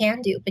you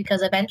can do,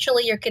 because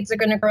eventually your kids are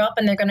going to grow up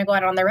and they're going to go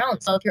out on their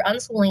own. So if you're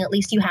unschooling, at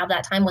least you have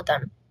that time with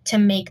them to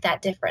make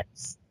that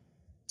difference.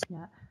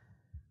 Yeah.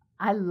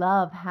 I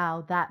love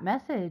how that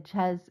message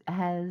has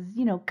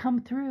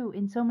come through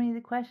in so many of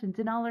the questions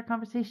in all our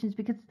conversations,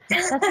 because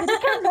that's what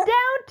it comes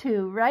down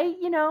to, right?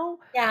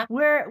 Yeah.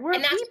 We're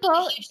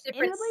people in a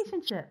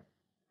relationship.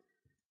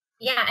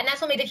 Yeah, and that's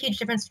what made a huge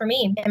difference for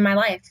me in my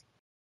life.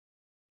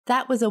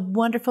 That was a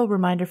wonderful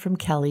reminder from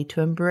Kelly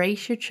to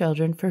embrace your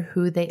children for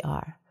who they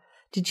are.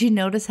 Did you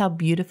notice how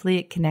beautifully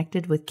it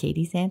connected with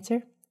Katie's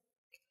answer?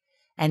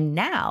 And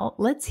now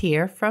let's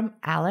hear from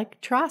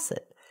Alec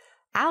Trossett.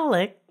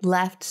 Alec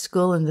left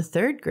school in the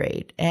 3rd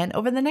grade, and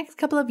over the next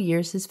couple of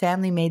years, his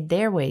family made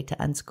their way to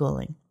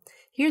unschooling.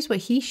 Here's what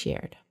he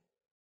shared.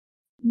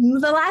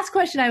 the last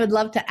question I would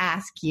love to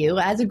ask you,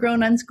 as a grown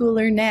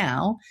unschooler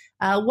now,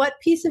 what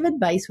piece of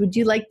advice would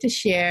you like to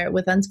share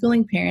with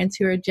unschooling parents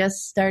who are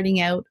just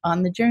starting out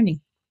on the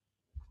journey?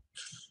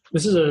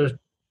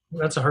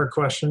 That's a hard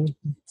question.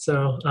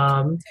 So,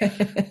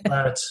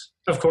 but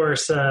of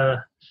course,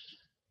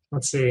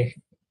 let's see.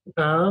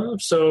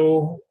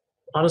 So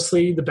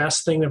honestly, the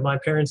best thing that my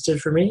parents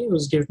did for me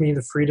was give me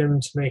the freedom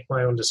to make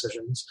my own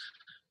decisions,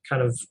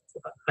 kind of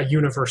a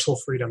universal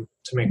freedom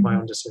to make my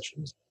own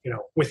decisions,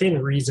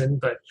 within reason.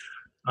 But,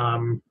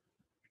 when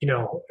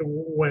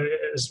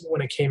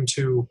it came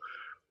to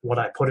what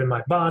I put in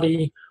my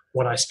body,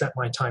 what I spent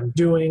my time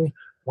doing,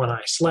 when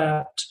I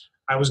slept,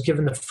 I was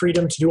given the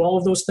freedom to do all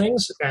of those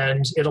things,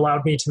 and it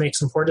allowed me to make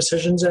some poor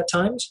decisions at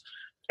times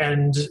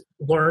and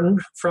learn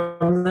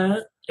from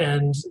that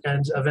and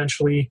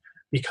eventually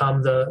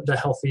become the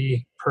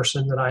healthy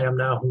person that I am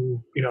now,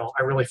 who,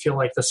 I really feel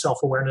like the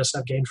self-awareness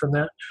I've gained from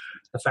that,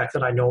 the fact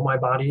that I know my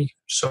body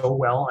so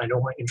well, I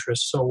know my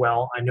interests so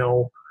well, I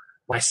know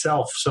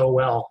myself so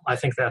well. I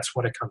think that's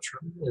what it comes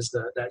from, is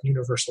that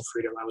universal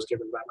freedom I was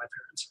given by my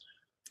parents.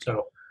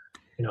 So,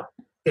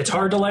 it's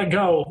hard to let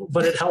go,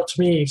 but it helped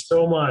me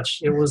so much.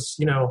 It was,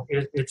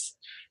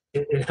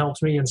 it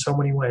helped me in so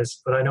many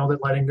ways, but I know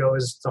that letting go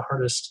is the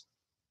hardest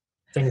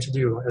thing to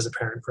do as a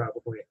parent,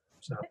 probably.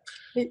 So,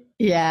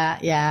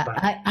 yeah. But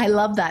I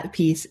love that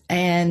piece.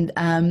 And,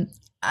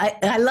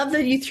 I love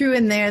that you threw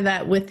in there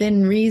that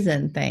within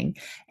reason thing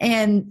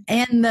and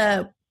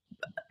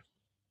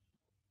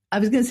I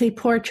was going to say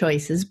poor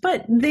choices,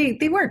 but they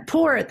weren't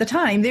poor at the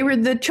time. They were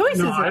the choices.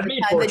 No, I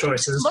made poor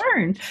choices.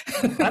 Learned.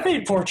 I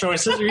made poor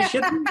choices. Are you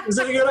kidding? Is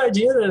it a good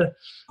idea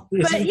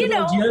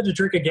to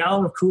drink a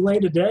gallon of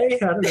Kool-Aid a day?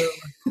 I don't know.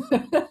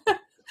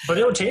 But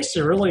it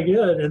tasted really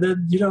good. And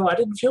then, I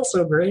didn't feel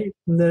so great.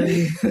 And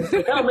then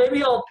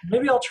maybe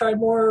I'll try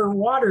more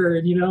water.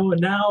 And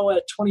now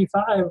at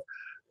 25,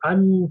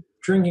 I'm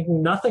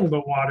drinking nothing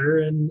but water,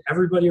 and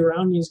everybody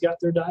around me's got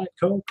their Diet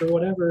Coke or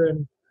whatever.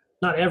 And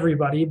not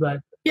everybody, but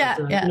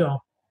the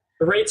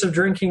rates of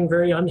drinking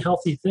very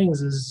unhealthy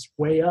things is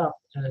way up.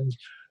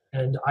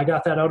 And I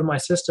got that out of my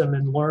system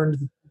and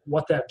learned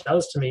what that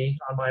does to me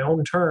on my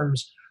own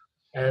terms,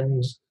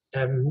 and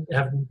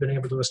have been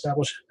able to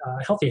establish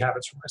healthy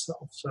habits for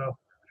myself. So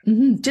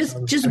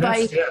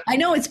I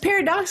know it's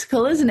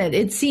paradoxical, isn't it?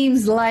 It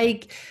seems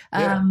like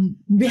having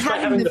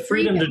the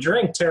freedom to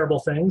drink terrible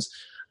things.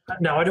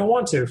 Now I don't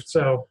want to.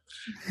 So,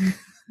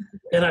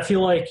 and I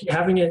feel like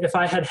having it, if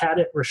I had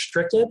it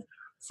restricted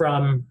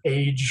from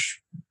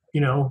age,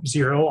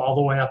 0 all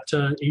the way up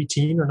to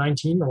 18 or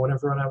 19 or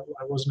whatever, when I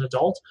was an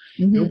adult,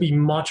 it would be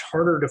much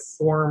harder to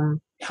form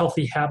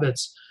healthy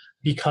habits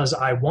because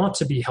I want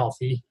to be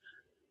healthy.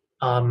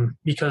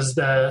 Because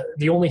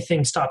the only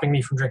thing stopping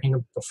me from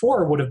drinking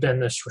before would have been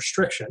this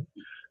restriction.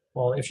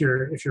 Well, if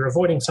you're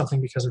avoiding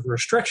something because of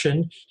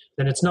restriction,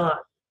 then it's not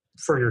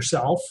for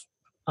yourself.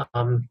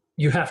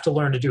 You have to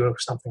learn to do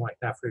something like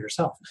that for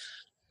yourself.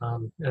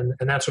 And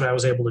that's what I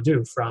was able to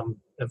do from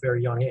a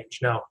very young age.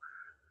 Now,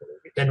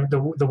 and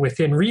the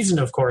within reason,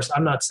 of course,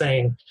 I'm not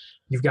saying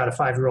you've got a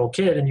 5-year-old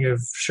kid and you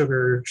have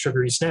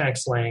sugary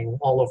snacks laying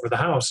all over the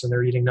house and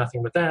they're eating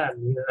nothing but that.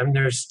 I mean,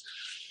 there's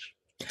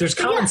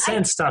common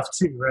sense stuff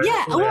too, right?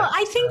 Yeah. Well,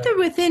 I think the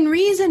within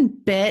reason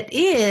bit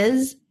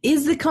is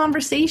the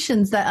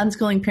conversations that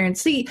unschooling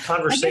parents see.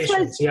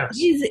 Conversations, yes.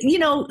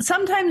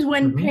 Sometimes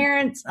when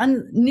parents,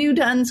 new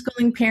to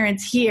unschooling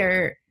parents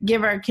here,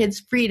 give our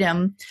kids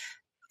freedom,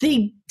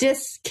 they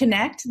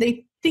disconnect.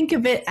 They think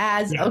of it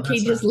as,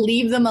 just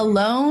leave them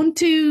alone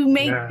to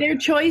make their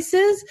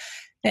choices.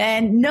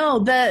 And no,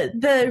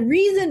 the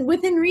reason,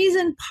 within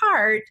reason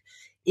part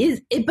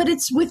but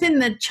it's within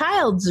the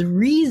child's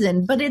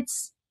reason, but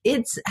it's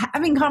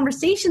having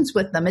conversations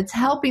with them. It's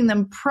helping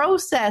them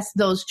process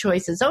those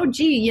choices. Oh,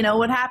 gee,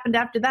 what happened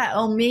after that?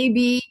 Oh,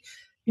 maybe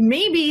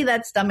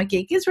that stomach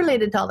ache is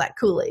related to all that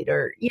Kool-Aid,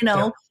 or,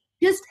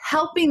 just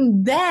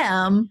helping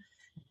them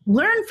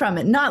learn from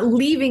it, not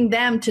leaving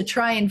them to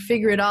try and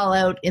figure it all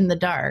out in the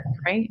dark.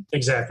 Right.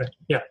 Exactly.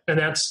 Yeah. And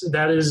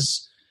that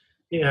is,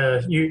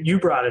 you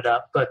brought it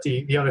up, but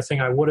the other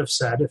thing I would have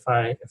said if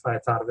I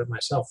had thought of it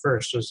myself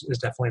first is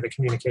definitely the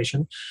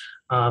communication.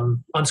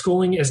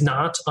 Unschooling is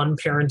not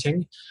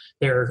unparenting.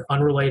 They're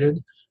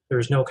unrelated.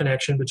 There's no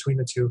connection between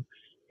the two.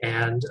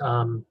 And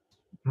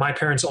my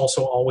parents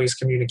also always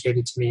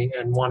communicated to me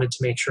and wanted to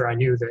make sure I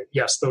knew that,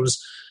 yes, those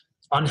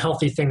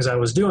unhealthy things I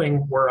was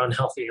doing were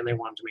unhealthy, and they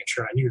wanted to make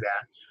sure I knew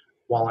that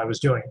while I was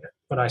doing it.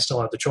 But I still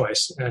had the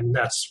choice, and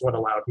that's what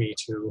allowed me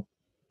to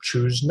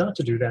choose not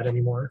to do that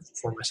anymore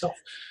for myself.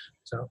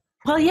 So,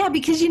 well, yeah,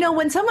 because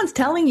when someone's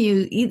telling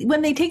you,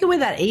 when they take away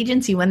that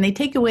agency, when they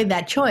take away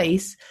that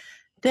choice,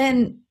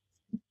 then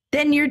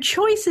your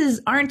choices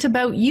aren't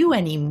about you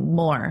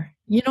anymore.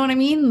 You know what I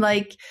mean?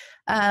 Like,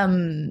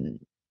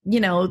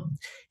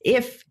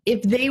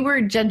 if they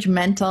were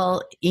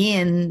judgmental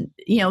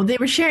they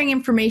were sharing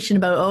information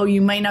about, oh,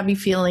 you might not be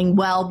feeling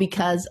well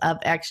because of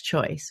X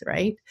choice,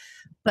 right?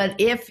 But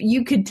if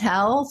you could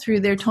tell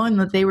through their tone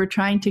that they were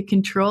trying to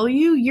control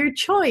you, your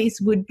choice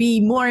would be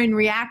more in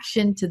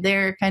reaction to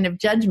their kind of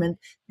judgment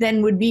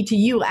than would be to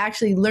you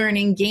actually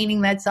learning,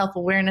 gaining that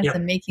self-awareness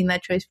and making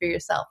that choice for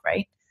yourself,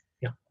 right?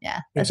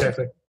 Yeah.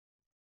 Exactly.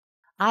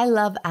 I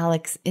love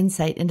Alex's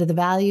insight into the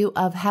value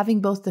of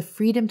having both the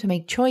freedom to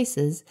make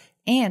choices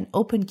and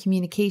open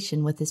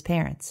communication with his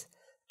parents.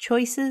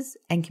 Choices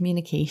and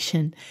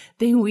communication,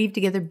 they weave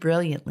together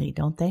brilliantly,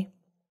 don't they?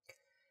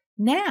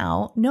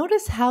 Now,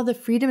 notice how the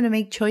freedom to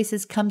make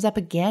choices comes up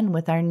again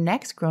with our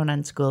next grown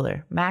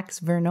unschooler,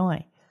 Max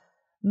Vernoy.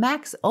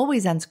 Max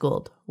always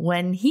unschooled.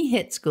 When he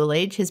hit school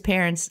age, his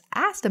parents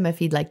asked him if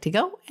he'd like to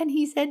go, and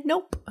he said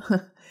nope.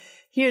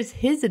 Here's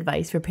his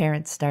advice for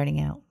parents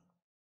starting out.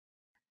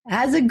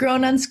 As a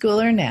grown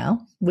unschooler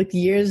now, with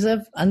years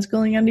of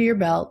unschooling under your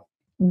belt,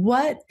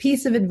 what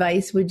piece of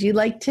advice would you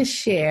like to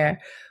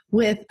share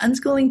with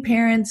unschooling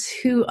parents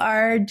who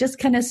are just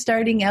kind of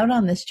starting out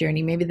on this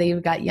journey? Maybe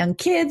they've got young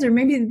kids, or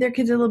maybe their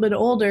kids are a little bit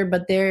older,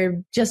 but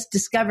they're just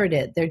discovered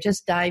it. They're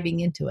just diving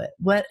into it.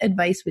 What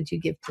advice would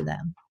you give to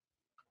them?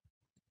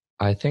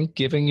 I think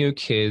giving your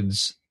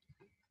kids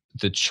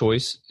the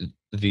choice,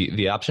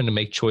 the option to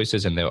make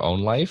choices in their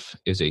own life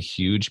is a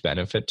huge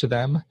benefit to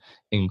them,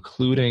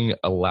 including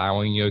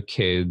allowing your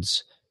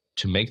kids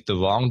to make the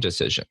wrong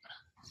decision.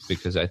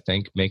 Because I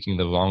think making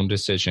the wrong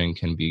decision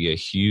can be a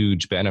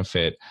huge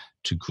benefit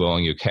to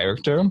growing your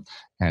character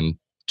and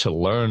to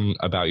learn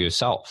about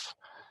yourself.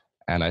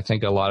 And I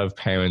think a lot of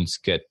parents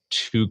get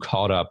too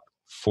caught up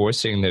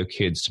forcing their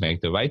kids to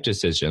make the right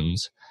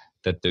decisions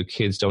that their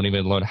kids don't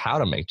even learn how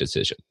to make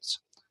decisions.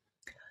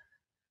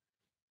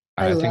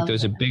 I think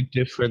there's a big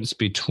difference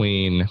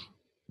between,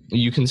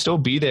 you can still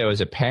be there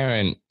as a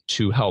parent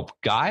to help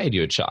guide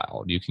your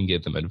child. You can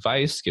give them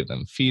advice, give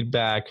them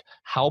feedback,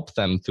 help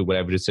them through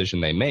whatever decision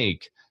they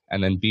make,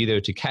 and then be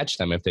there to catch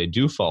them if they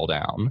do fall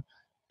down,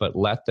 but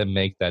let them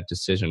make that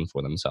decision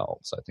for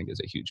themselves, I think is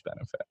a huge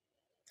benefit.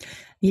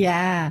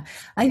 Yeah.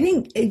 I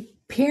think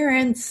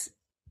parents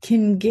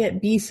can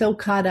be so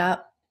caught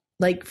up,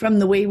 like from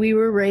the way we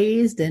were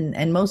raised,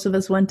 and most of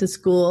us went to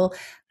school.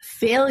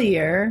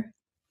 Failure,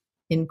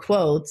 in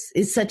quotes,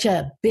 is such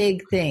a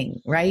big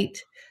thing, right?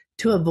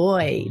 To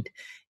avoid.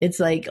 It's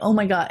like, oh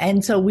my God.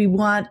 And so we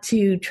want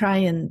to try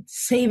and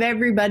save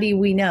everybody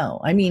we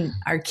know. I mean,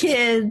 our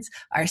kids,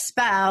 our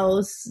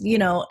spouse,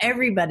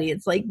 everybody.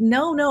 It's like,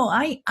 no,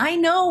 I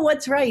know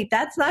what's right.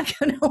 That's not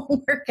going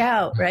to work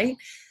out, right?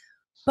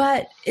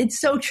 But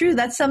it's so true.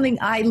 That's something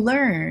I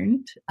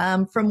learned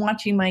from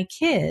watching my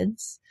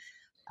kids.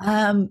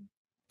 And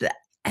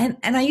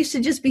I used to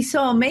just be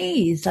so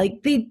amazed.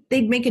 Like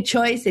they'd make a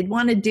choice, they'd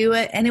want to do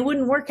it, and it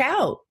wouldn't work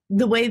out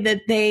the way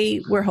that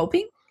they were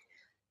hoping.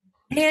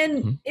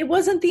 And it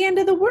wasn't the end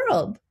of the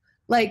world.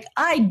 Like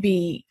I'd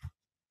be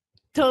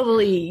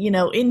totally,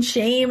 in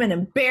shame and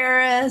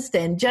embarrassed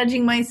and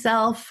judging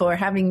myself for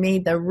having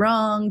made the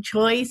wrong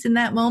choice in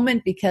that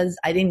moment because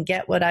I didn't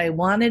get what I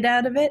wanted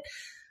out of it.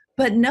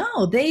 But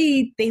no,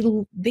 they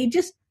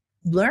just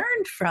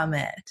learned from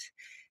it.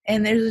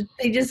 And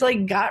they just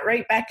like got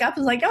right back up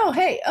and like,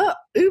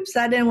 oops,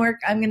 that didn't work.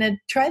 I'm going to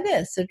try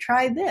this. So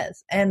try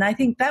this. And I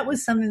think that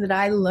was something that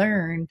I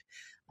learned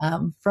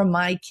from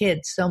my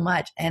kids so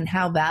much, and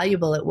how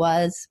valuable it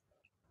was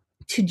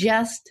to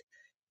just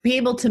be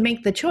able to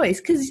make the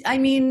choice. Because, I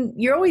mean,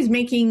 you're always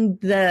making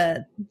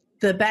the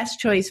best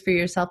choice for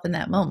yourself in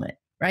that moment,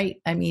 right?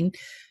 I mean,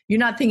 you're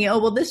not thinking, oh,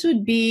 well, this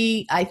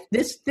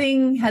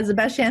thing has the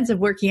best chance of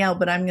working out,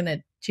 but I'm going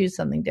to choose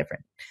something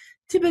different.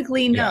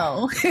 Typically,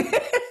 no.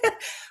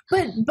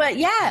 But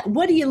yeah,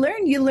 what do you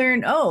learn? You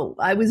learn, oh,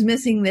 I was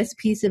missing this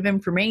piece of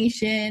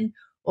information,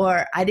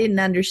 or I didn't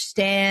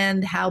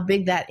understand how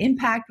big that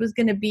impact was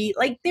going to be.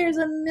 Like there's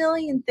a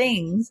million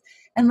things.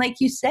 And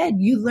like you said,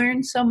 you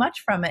learn so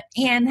much from it,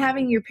 and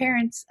having your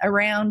parents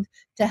around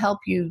to help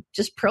you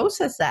just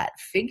process that,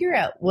 figure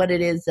out what it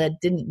is that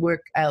didn't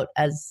work out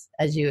as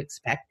you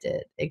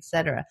expected,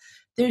 etc.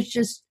 There's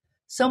just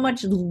so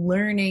much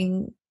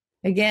learning,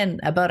 again,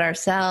 about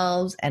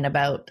ourselves and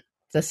about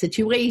the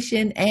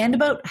situation and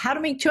about how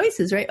to make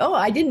choices, right? Oh,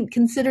 I didn't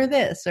consider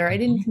this, or I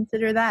didn't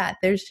consider that.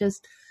 There's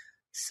just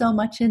so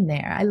much in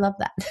there. I love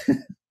that.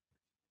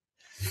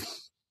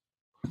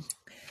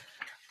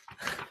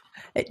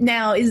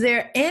 Now, is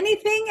there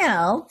anything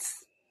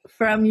else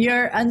from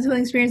your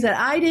unschooling experience that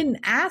I didn't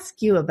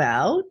ask you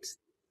about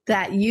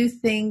that you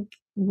think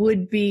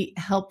would be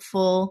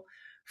helpful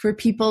for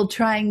people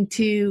trying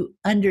to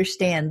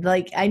understand?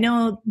 Like, I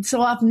know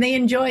so often they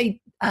enjoy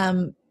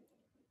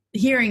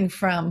hearing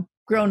from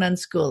grown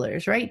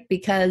unschoolers, right?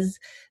 Because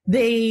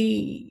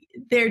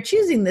they're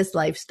choosing this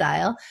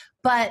lifestyle,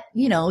 but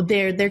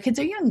their kids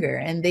are younger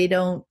and they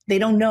don't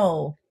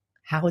know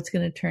how it's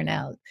going to turn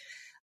out.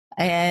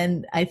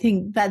 And I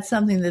think that's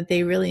something that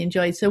they really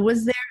enjoy. So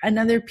was there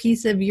another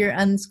piece of your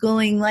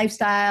unschooling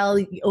lifestyle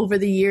over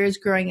the years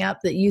growing up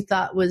that you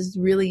thought was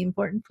really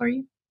important for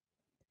you?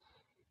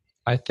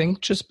 I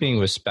think just being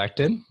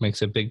respected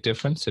makes a big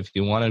difference. If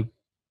you want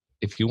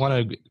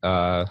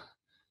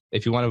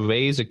to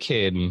raise a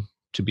kid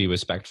to be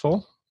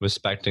respectful,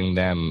 respecting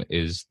them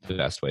is the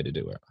best way to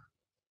do it.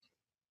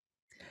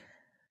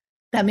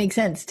 That makes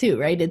sense too,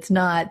 right? It's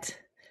not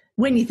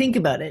when you think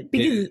about it,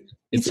 because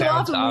it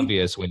sounds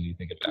obvious when you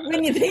think about it.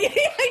 When you think,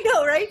 I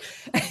know, right?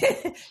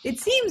 It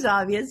seems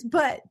obvious,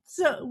 but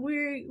so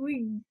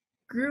we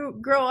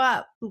grow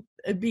up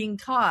being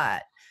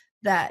taught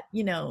that,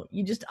 you know,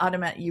 you just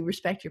you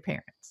respect your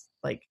parents,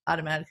 like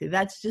automatically.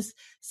 That's just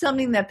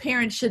something that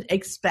parents should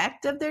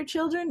expect of their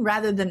children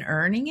rather than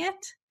earning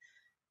it,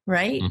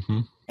 right? Mm-hmm.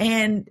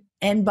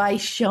 And by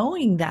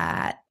showing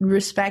that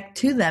respect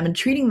to them and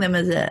treating them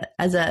as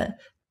a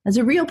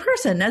real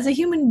person, as a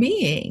human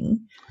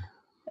being,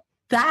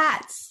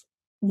 that's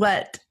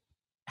what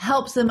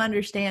helps them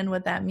understand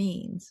what that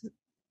means.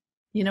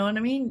 You know what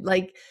I mean?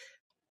 Like,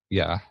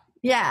 yeah.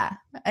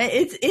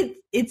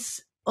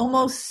 It's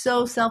almost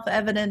so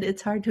self-evident,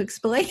 it's hard to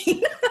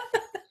explain.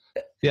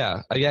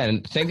 Yeah.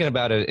 Again, thinking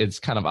about it, it's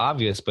kind of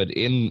obvious, but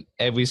in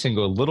every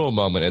single little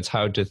moment, it's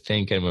hard to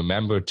think and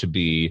remember to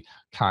be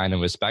kind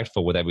and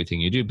respectful with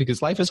everything you do,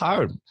 because life is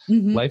hard.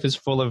 Mm-hmm. Life is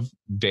full of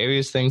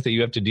various things that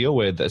you have to deal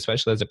with,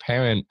 especially as a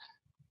parent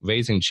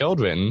raising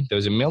children.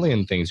 There's a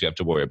million things you have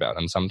to worry about.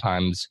 And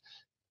sometimes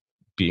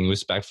being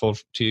respectful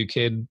to your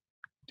kid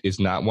is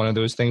not one of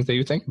those things that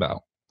you think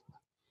about,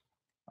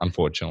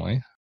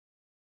 unfortunately.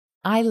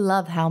 I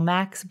love how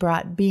Max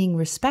brought being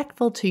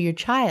respectful to your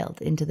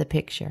child into the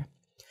picture,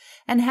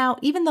 and how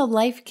even though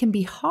life can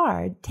be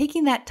hard,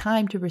 taking that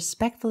time to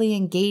respectfully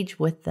engage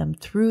with them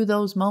through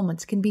those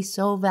moments can be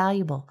so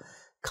valuable,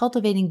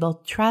 cultivating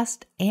both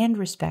trust and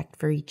respect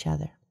for each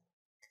other.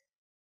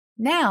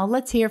 Now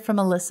let's hear from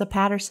Alyssa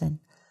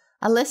Patterson.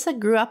 Alyssa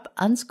grew up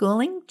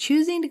unschooling,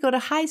 choosing to go to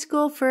high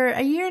school for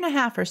a year and a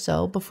half or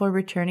so before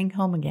returning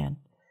home again.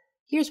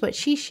 Here's what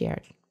she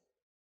shared.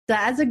 So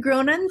as a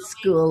grown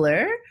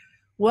unschooler,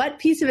 what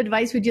piece of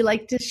advice would you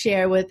like to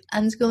share with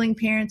unschooling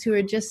parents who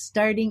are just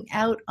starting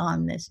out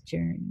on this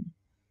journey?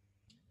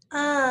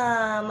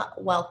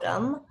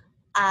 Welcome.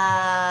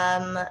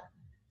 I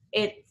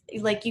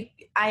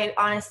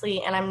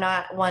honestly, and I'm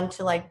not one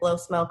to like blow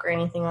smoke or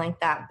anything like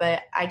that,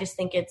 but I just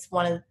think it's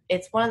one of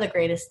the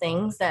greatest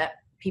things that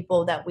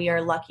we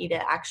are lucky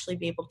to actually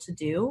be able to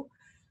do.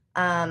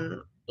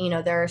 You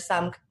know, there are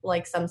some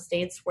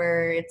states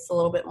where it's a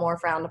little bit more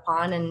frowned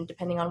upon, and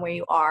depending on where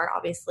you are,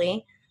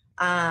 obviously.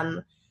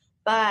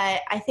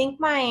 But I think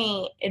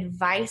my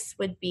advice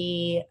would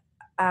be,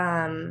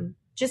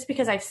 just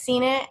because I've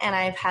seen it and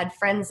I've had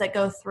friends that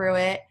go through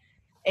it,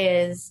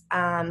 is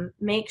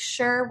make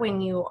sure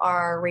when you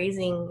are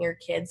raising your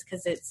kids,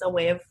 because it's a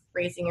way of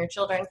raising your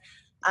children,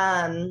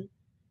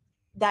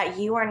 that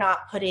you are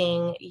not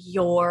putting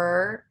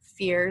your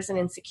fears and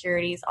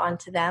insecurities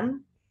onto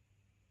them.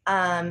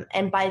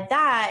 And by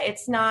that,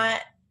 it's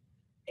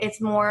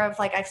more of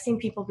like, I've seen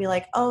people be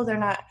like, oh, they're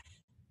not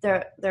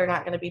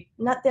going to be,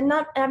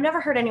 I've never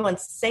heard anyone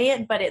say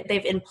it, but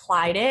they've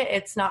implied it.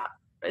 It's not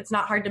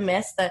hard to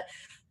miss that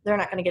they're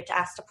not going to get to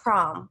ask to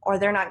prom, or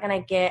they're not going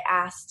to get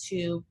asked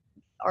to,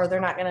 or they're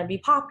not going to be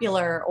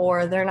popular,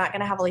 or they're not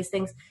going to have all these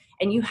things.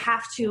 And you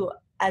have to,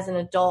 as an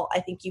adult, I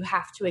think you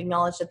have to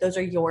acknowledge that those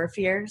are your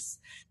fears.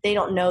 They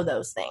don't know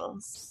those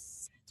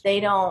things. They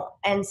don't.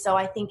 And so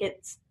I think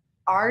it's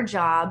our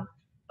job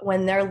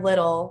when they're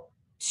little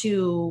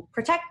to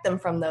protect them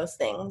from those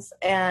things.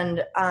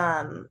 And,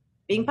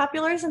 being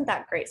popular isn't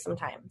that great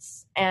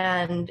sometimes.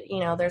 And, you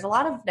know, there's a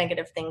lot of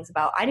negative things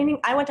about, I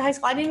went to high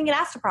school, I didn't even get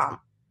asked to prom.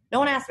 No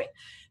one asked me.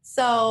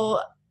 So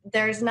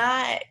there's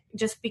not,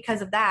 just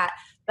because of that,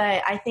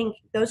 but I think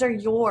those are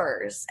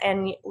yours.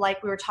 And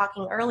like we were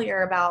talking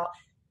earlier about,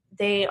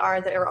 they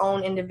are their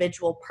own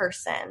individual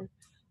person,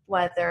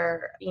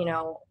 whether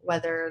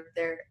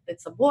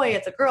it's a boy,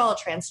 it's a girl,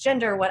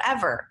 transgender,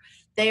 whatever.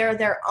 They are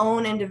their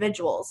own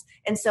individuals.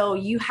 And so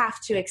you have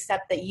to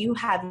accept that you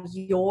have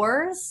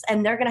yours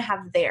and they're going to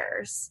have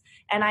theirs.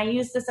 And I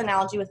use this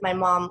analogy with my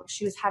mom.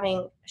 She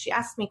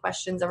asks me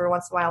questions every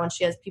once in a while when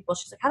she has people.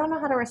 She's like, I don't know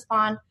how to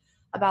respond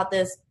about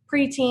this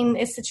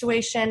preteen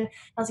situation.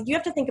 I was like, you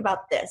have to think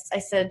about this. I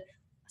said,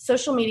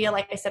 social media,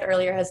 like I said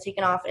earlier, has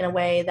taken off in a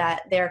way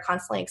that they are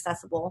constantly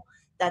accessible,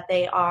 that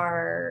they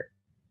are,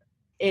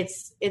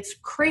 it's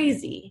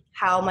crazy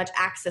how much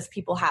access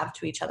people have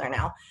to each other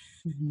now.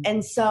 Mm-hmm.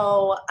 And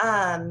so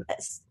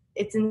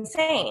it's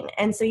insane.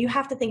 And so you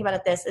have to think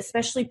about this,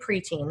 especially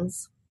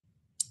preteens,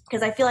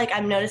 because I feel like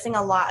I'm noticing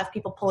a lot of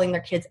people pulling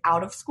their kids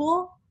out of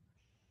school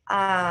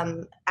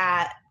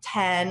at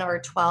 10 or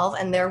 12.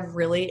 And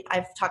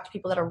I've talked to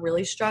people that are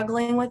really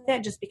struggling with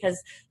it just because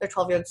they're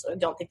 12-year-olds,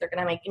 don't think they're going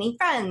to make any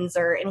friends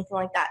or anything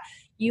like that.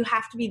 You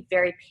have to be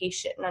very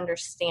patient and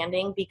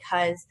understanding,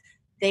 because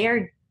they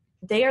are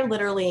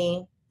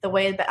literally, the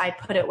way that I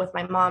put it with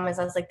my mom is,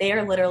 I was like, they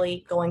are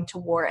literally going to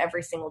war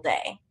every single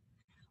day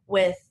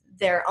with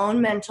their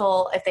own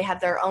if they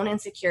have their own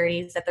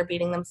insecurities that they're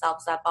beating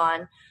themselves up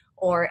on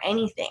or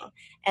anything.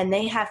 And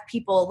they have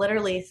people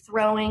literally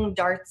throwing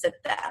darts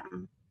at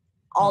them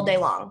all day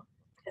long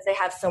because they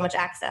have so much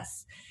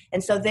access.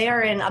 And so they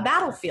are in a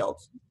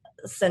battlefield,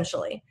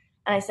 essentially.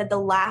 And I said, the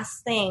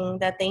last thing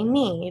that they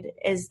need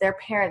is their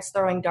parents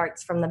throwing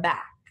darts from the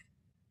back.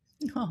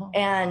 Oh.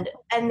 And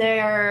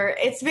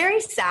it's very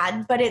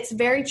sad, but it's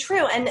very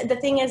true. And the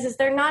thing is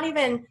they're not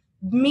even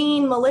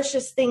mean,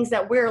 malicious things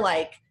that we're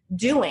like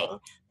doing.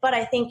 But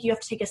I think you have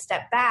to take a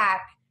step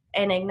back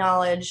and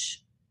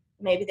acknowledge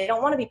maybe they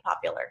don't want to be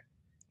popular.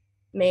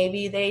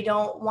 Maybe they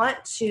don't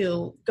want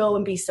to go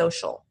and be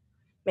social.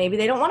 Maybe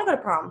they don't want to go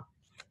to prom.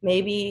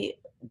 Maybe,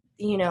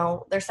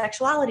 their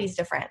sexuality is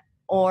different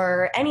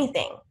or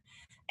anything.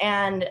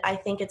 And I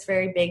think it's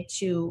very big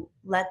to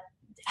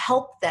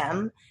help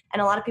them.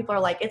 And a lot of people are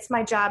like, it's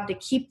my job to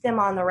keep them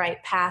on the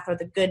right path or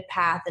the good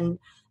path. And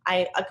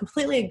I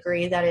completely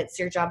agree that it's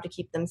your job to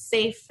keep them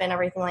safe and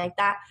everything like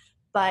that.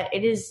 But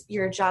it is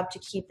your job to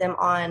keep them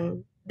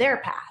on their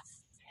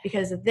path,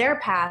 because their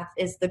path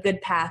is the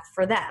good path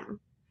for them.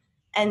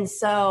 And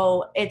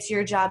so it's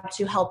your job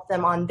to help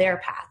them on their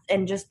path.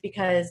 And just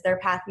because their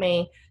path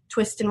may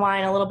twist and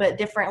wind a little bit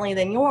differently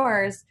than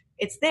yours,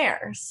 it's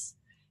theirs.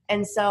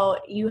 And so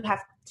you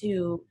have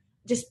to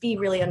just be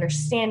really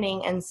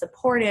understanding and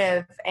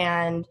supportive.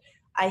 And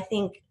I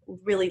think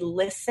really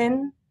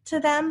listen to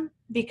them,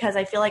 because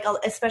I feel like,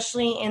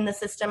 especially in the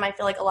system, I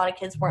feel like a lot of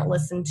kids weren't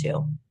listened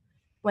to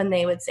when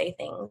they would say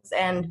things.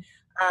 And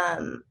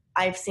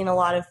I've seen a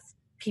lot of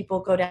people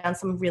go down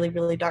some really,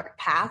 really dark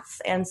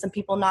paths, and some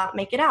people not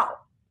make it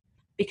out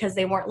because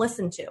they weren't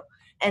listened to.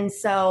 And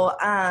so,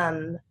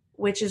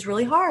 which is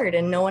really hard,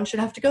 and no one should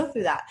have to go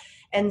through that.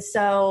 And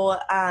so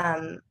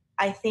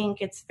I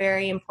think it's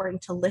very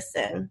important to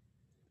listen.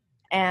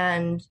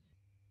 And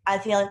I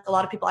feel like a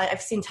lot of people,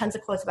 I've seen tons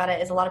of quotes about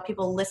it, is a lot of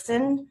people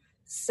listen.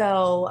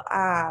 So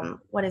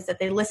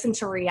they listen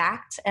to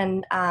react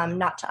and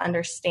not to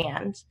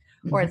understand,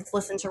 mm-hmm. or it's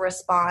listen to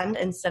respond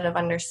instead of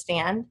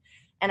understand.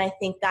 And I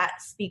think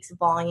that speaks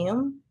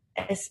volume,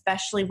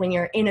 especially when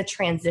you're in a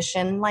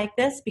transition like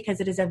this, because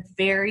it is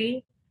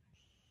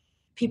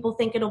people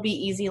think it'll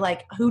be easy.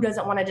 Like, who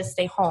doesn't want to just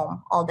stay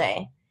home all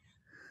day?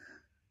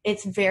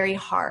 It's very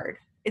hard.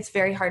 It's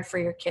very hard for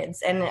your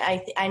kids. And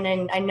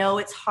I know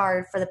it's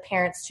hard for the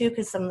parents too,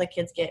 because some of the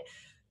kids get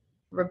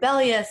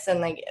rebellious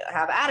and they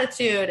have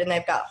attitude and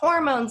they've got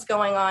hormones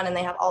going on and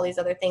they have all these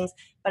other things.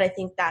 But I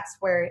think that's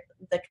where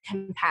the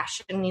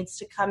compassion needs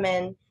to come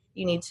in.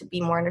 You need to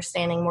be more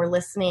understanding, more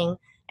listening,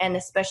 and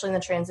especially in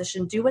the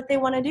transition, do what they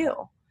want to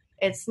do.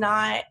 It's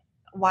not,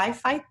 why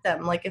fight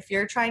them? Like, if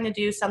you're trying to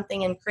do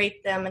something and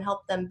create them and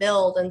help them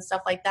build and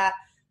stuff like that,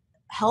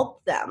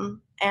 help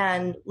them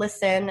and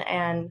listen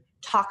and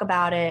talk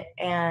about it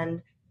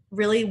and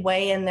really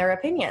weigh in their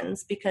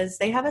opinions, because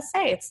they have a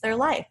say. It's their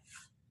life.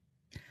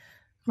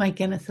 My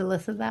goodness,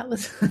 Alyssa, that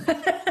was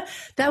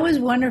that was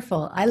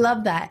wonderful. I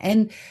love that.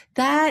 And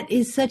that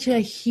is such a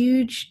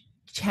huge,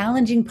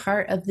 challenging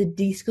part of the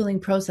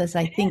deschooling process.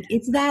 I think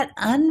it's that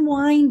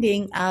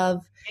unwinding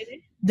of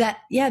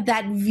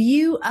that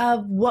view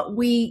of what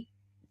we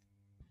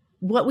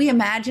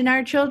imagine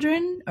our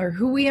children, or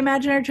who we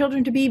imagine our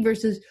children to be,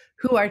 versus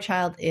who our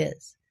child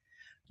is.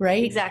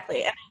 Right?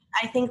 Exactly. And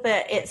I think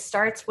that it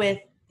starts with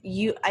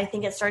you. I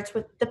think it starts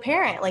with the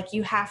parent. Like,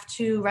 you have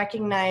to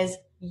recognize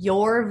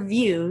your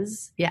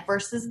views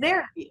versus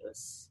their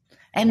views.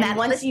 And that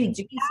once you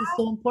do that, is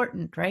so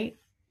important, right?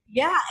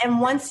 Yeah. And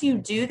once you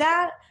do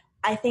that,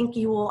 I think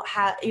you will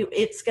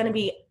it's going to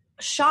be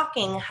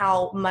shocking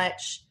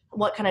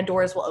what kind of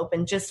doors will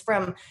open just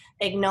from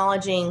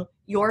acknowledging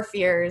your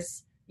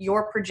fears,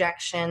 your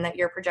projection that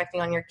you're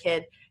projecting on your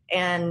kid.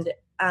 And,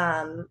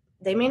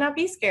 they may not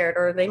be scared,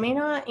 or they may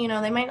not,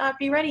 they might not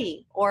be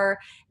ready, or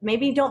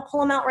maybe don't pull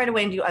them out right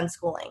away and do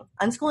unschooling.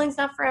 Unschooling's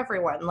not for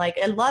everyone. Like,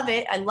 I love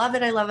it. I love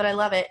it. I love it. I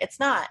love it. It's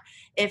not.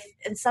 And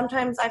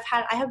sometimes I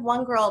had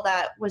one girl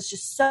that was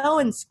just so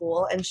in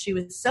school and she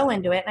was so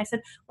into it. And I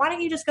said, why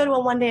don't you just go to a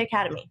one-day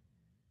academy?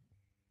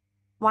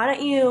 Why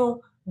don't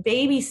you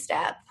baby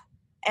step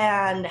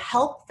and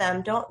help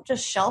them? Don't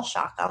just shell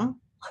shock them,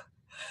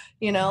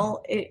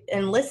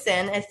 and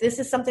listen. If this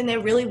is something they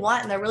really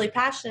want and they're really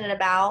passionate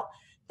about,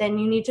 then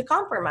you need to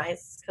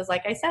compromise, because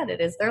like I said, it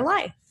is their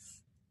life.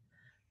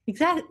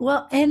 Exactly.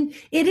 Well, and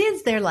it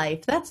is their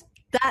life.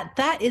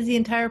 That is the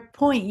entire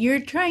point.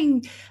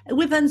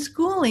 With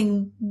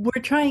unschooling,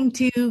 we're trying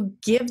to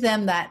give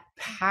them that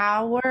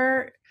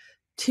power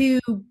to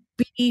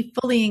be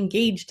fully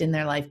engaged in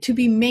their life, to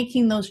be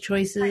making those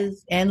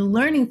choices and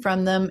learning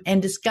from them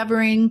and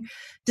discovering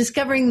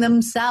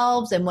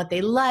themselves and what they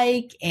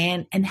like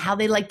and how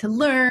they like to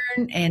learn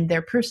and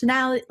their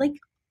personality, like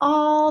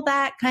all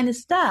that kind of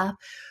stuff.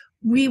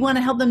 We want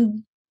to help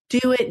them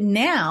do it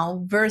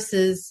now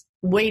versus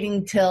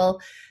waiting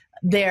till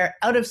they're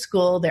out of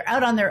school, they're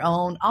out on their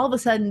own. All of a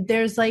sudden,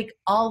 there's like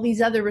all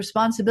these other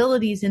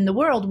responsibilities in the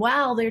world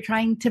while they're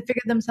trying to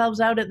figure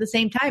themselves out at the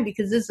same time,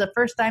 because this is the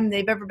first time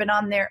they've ever been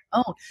on their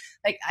own.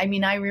 Like, I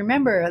mean, I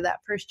remember that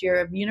first year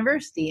of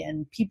university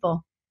and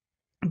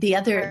the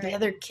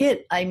other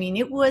kid, I mean,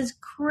 it was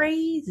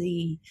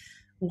crazy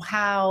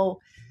how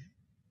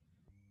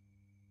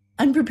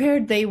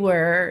unprepared they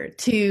were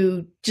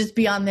to just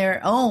be on their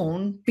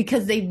own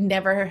because they've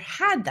never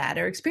had that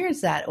or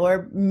experienced that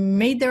or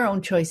made their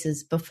own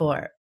choices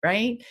before,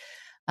 right?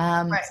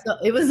 Right. So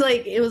it was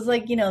like,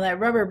 that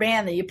rubber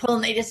band that you pull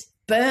and they just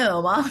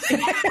boom off. Shoot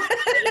off.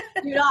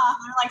 They're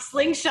like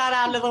slingshot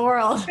out into the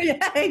world.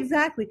 Yeah,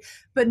 exactly.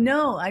 But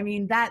no, I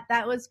mean, that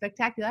was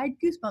spectacular. I had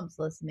goosebumps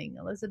listening,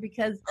 Alyssa,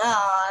 because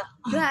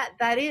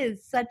that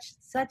is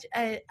such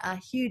a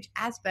huge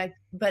aspect,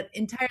 but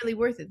entirely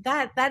worth it.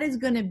 That is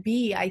going to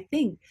be, I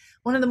think,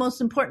 one of the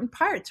most important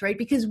parts, right?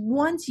 Because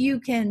once you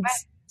can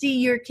see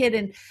your kid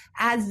and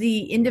as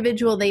the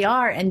individual they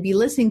are and be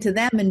listening to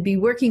them and be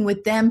working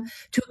with them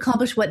to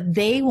accomplish what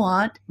they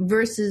want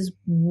versus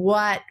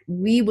what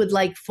we would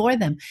like for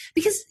them.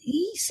 Because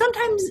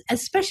sometimes,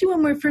 especially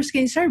when we're first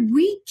getting started,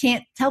 we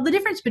can't tell the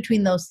difference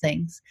between those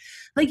things.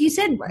 Like you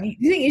said,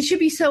 you think it should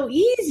be so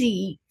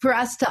easy for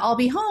us to all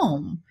be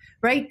home,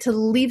 right? To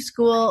leave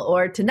school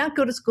or to not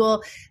go to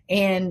school.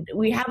 And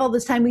we have all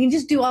this time. We can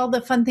just do all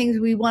the fun things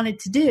we wanted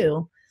to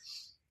do.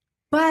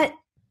 But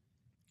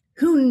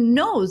who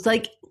knows,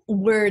 like,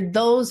 were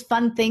those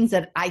fun things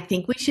that I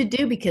think we should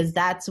do because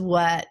that's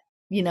what,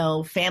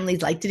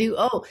 families like to do.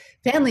 Oh,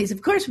 families,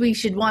 of course we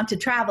should want to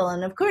travel.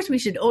 And of course we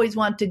should always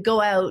want to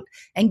go out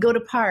and go to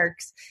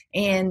parks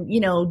and,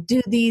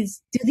 do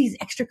these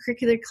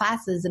extracurricular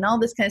classes and all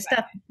this kind of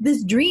stuff.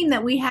 This dream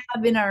that we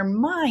have in our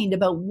mind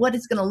about what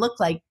it's going to look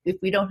like if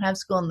we don't have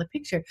school in the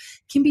picture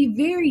can be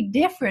very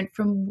different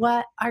from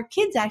what our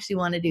kids actually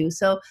want to do.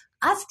 So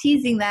us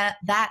teasing that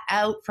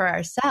out for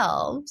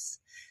ourselves,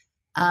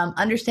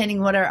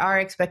 understanding what are our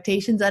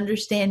expectations,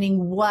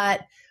 understanding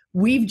what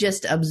we've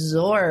just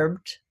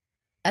absorbed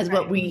as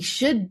what we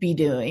should be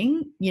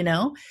doing,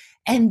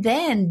 and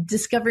then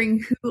discovering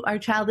who our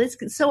child is.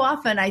 So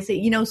often I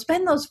say,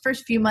 spend those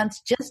first few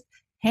months just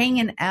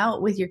hanging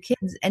out with your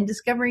kids and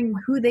discovering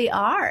who they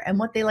are and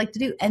what they like to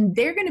do. And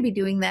they're going to be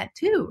doing that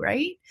too,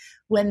 right?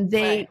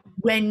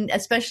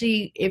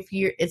 Especially if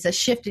it's a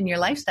shift in your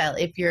lifestyle,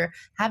 if you're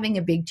having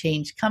a big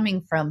change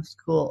coming from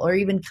school or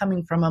even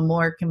coming from a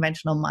more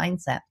conventional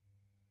mindset,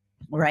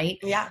 right?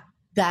 Yeah.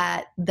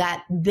 That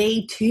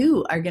they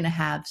too are going to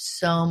have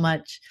so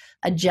much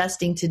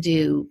adjusting to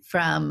do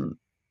from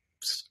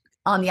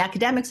on the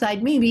academic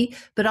side, maybe,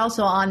 but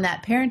also on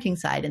that parenting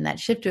side and that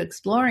shift to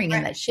exploring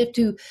and that shift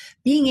to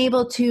being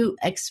able to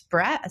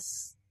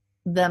express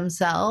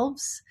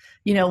themselves,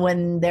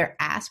 when they're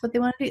asked what they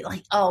want to do.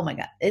 Like, oh my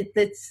God,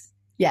 it's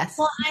yes.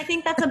 Well, I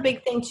think that's a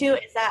big thing too,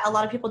 is that a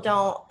lot of people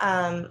don't,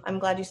 I'm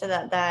glad you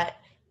said that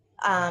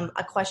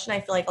a question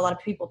I feel like a lot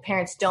of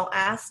parents don't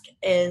ask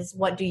is,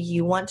 what do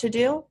you want to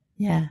do?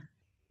 Yeah.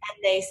 And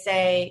they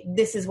say,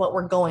 this is what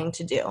we're going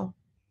to do.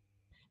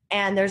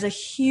 And there's a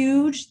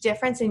huge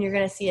difference, and you're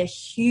going to see a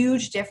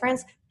huge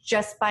difference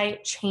just by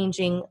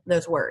changing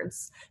those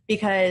words.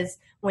 Because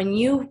when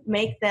you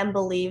make them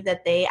believe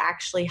that they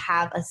actually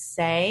have a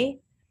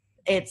say,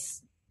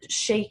 it's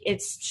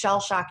shell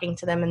shocking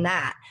to them in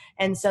that.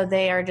 And so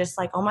they are just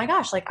like, oh my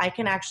gosh, like I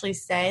can actually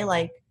say,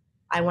 like,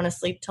 I want to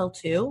sleep till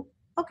 2.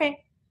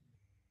 Okay.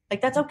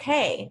 Like, that's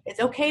okay. It's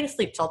okay to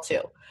sleep till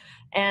 2.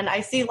 And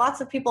I see lots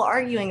of people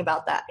arguing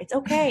about that. It's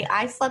okay.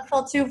 I slept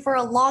till 2 for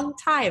a long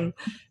time.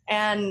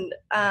 And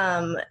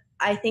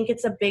I think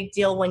it's a big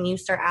deal when you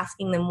start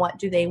asking them what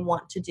do they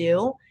want to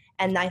do.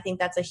 And I think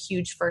that's a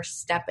huge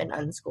first step in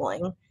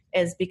unschooling,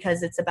 is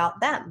because it's about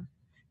them.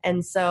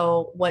 And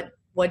so what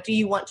do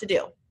you want to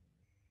do?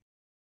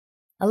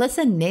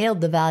 Alyssa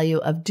nailed the value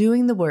of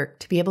doing the work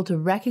to be able to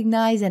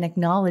recognize and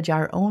acknowledge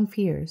our own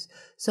fears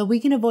so we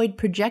can avoid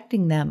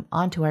projecting them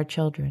onto our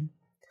children.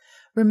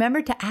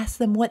 Remember to ask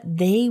them what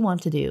they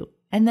want to do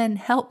and then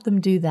help them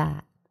do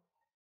that.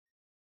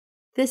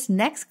 This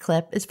next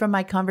clip is from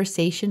my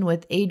conversation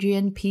with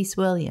Adrienne Peace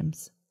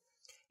Williams.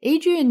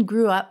 Adrienne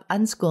grew up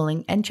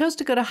unschooling and chose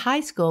to go to high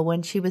school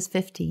when she was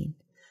 15.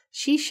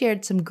 She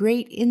shared some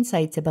great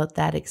insights about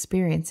that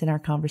experience in our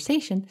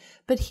conversation,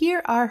 but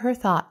here are her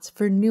thoughts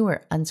for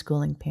newer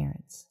unschooling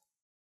parents.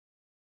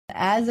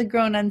 As a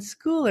grown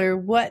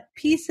unschooler, what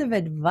piece of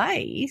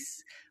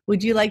advice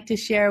would you like to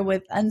share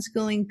with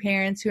unschooling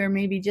parents who are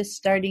maybe just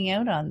starting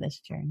out on this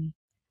journey?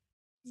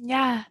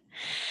 Yeah,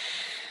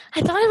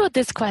 I thought about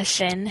this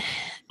question,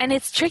 and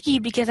it's tricky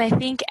because I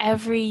think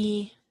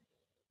every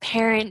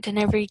parent and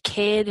every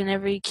kid and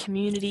every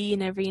community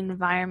and every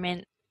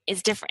environment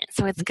is different.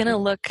 So it's going to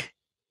look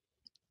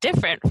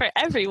different for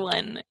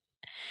everyone.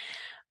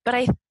 But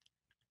I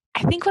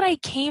think what I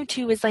came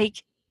to is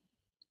like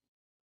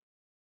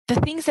the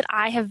things that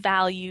I have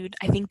valued,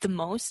 I think the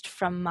most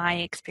from my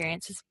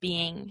experiences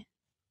being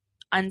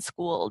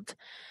unschooled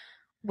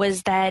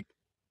was that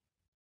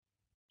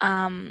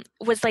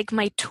was like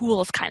my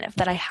tools kind of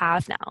that I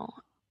have now.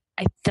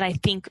 That I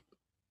think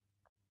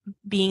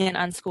being an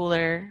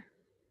unschooler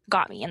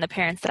got me, and the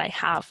parents that I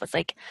have was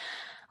like,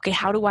 okay,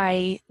 how do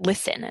I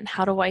listen, and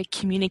how do I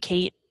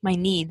communicate my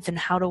needs, and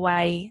how do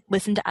I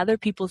listen to other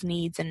people's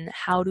needs, and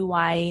how do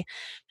I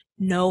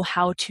know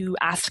how to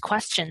ask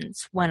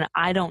questions when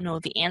I don't know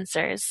the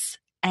answers.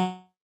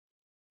 And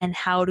and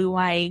how do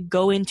I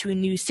go into a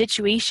new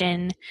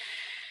situation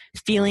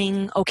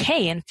feeling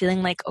okay and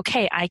feeling like,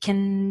 okay, I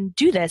can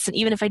do this. And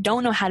even if I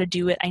don't know how to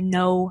do it, I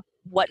know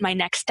what my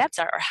next steps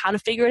are or how to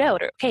figure it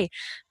out, or, okay,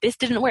 this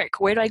didn't work.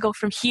 Where do I go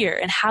from here?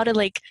 And how to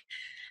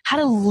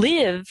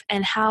live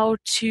and how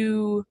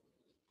to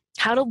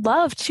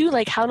love too,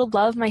 like how to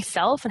love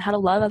myself and how to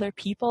love other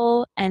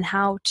people and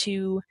how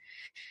to,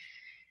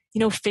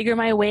 figure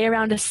my way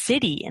around a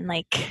city and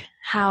like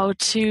how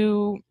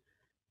to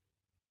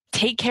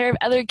take care of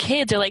other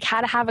kids, or like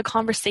how to have a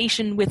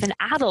conversation with an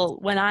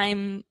adult when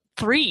I'm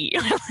 3.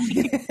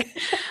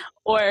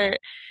 Or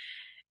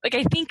like,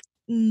 I think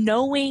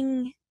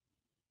knowing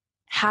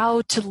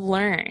how to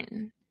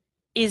learn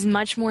is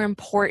much more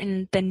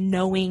important than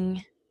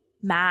knowing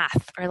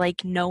math or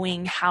like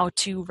knowing how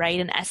to write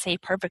an essay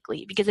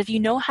perfectly. Because if you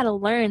know how to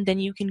learn, then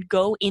you can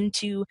go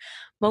into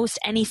most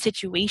any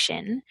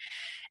situation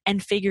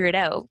and figure it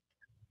out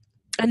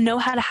and know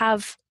how to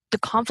have the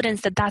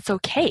confidence that that's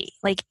okay.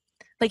 Like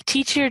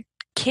teach your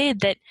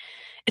kid that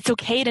it's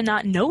okay to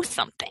not know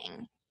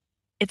something.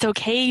 It's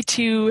okay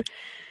to,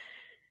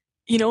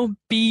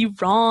 be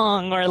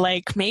wrong or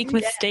like make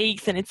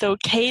mistakes, and it's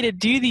okay to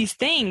do these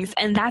things.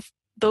 And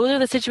those are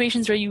the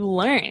situations where you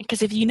learn.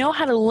 Because if you know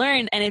how to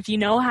learn and if you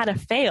know how to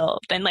fail,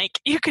 then like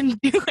you can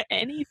do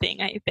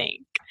anything, I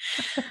think.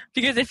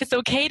 Because if it's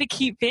okay to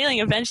keep failing,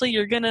 eventually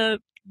you're going to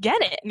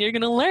get it and you're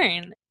going to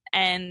learn.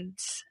 And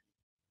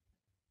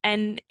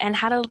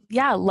how to,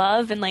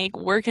 love and like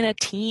work in a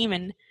team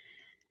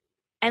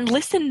and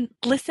listen,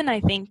 I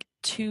think,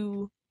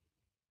 to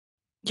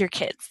your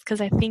kids.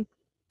 Because I think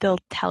they'll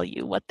tell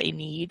you what they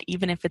need,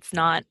 even if it's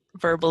not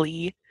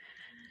verbally.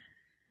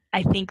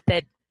 I think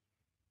that,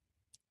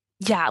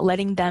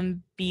 letting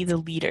them be the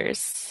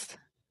leaders,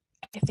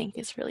 I think,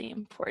 is really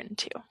important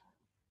too.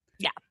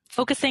 Yeah,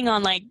 focusing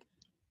on like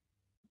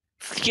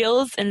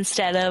skills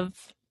instead of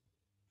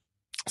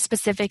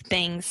specific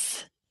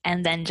things,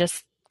 and then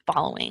just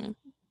following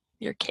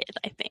your kid,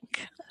 I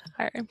think,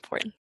 are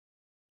important.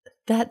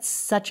 That's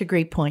such a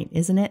great point,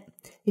 isn't it?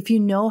 If you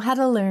know how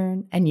to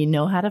learn and you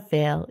know how to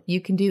fail, you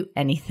can do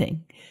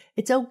anything.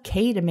 It's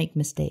okay to make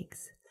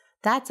mistakes.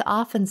 That's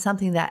often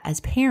something that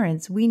as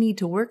parents we need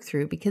to work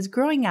through, because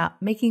growing up,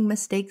 making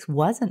mistakes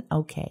wasn't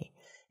okay.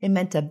 It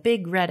meant a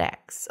big red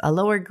X, a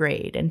lower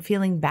grade, and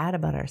feeling bad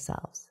about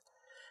ourselves.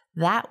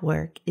 That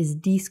work is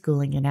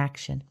deschooling in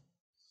action.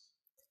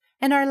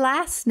 And our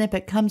last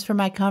snippet comes from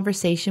my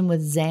conversation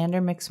with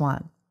Xander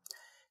McSwan.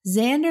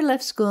 Xander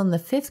left school in the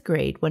 5th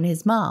grade when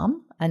his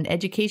mom, an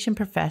education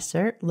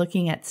professor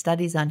looking at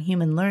studies on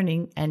human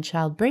learning and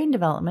child brain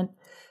development,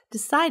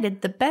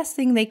 decided the best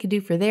thing they could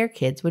do for their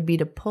kids would be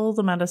to pull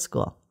them out of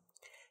school.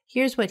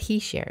 Here's what he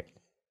shared.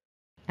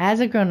 As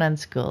a grown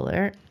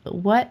unschooler,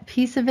 what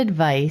piece of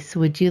advice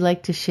would you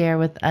like to share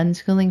with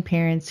unschooling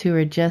parents who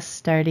are just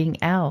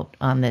starting out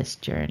on this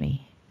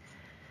journey?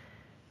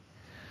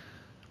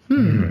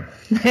 I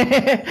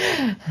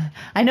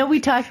know we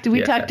talked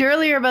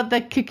earlier about the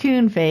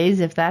cocoon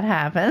phase, if that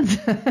happens.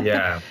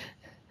 Yeah,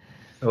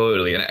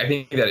 totally. And I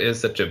think that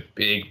is such a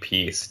big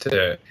piece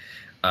to,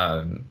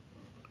 I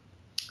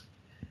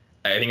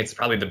think it's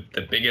probably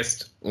the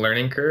biggest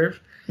learning curve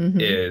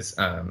is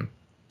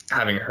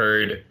having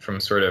heard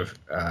from sort of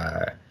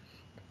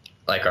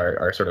like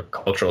our sort of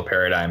cultural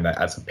paradigm that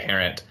as a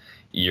parent,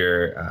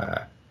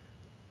 you're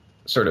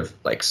sort of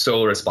like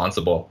sole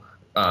responsible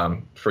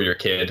for your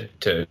kid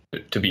to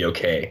be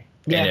okay.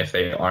 Yeah. And if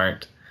they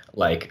aren't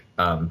like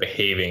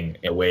behaving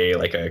in a way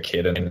like a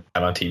kid on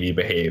TV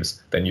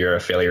behaves, then you're a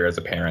failure as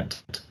a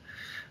parent.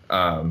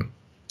 And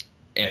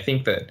I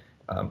think that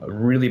a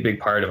really big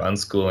part of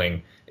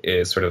unschooling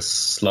is sort of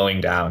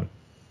slowing down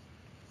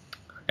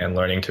and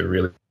learning to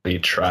really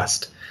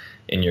trust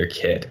in your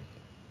kid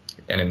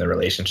and in the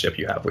relationship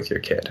you have with your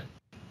kid,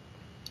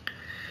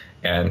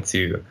 and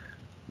to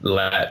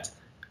let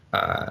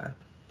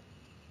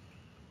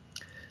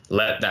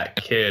that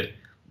kid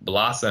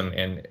blossom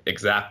in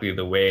exactly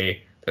the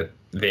way that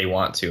they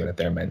want to and that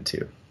they're meant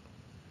to.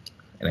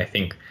 And I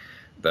think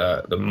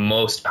the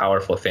most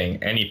powerful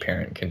thing any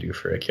parent can do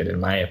for a kid, in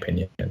my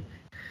opinion,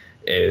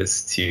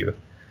 is to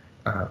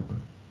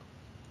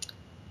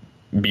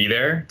be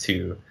there,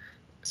 to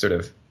sort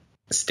of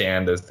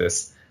stand as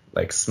this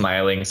like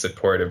smiling,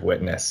 supportive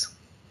witness,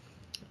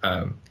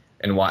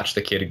 and watch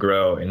the kid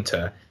grow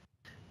into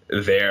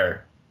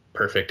their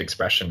perfect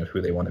expression of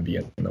who they want to be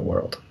in the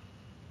world.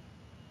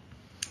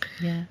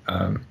 Yeah.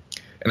 And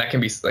that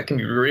can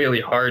be really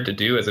hard to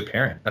do as a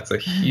parent. That's a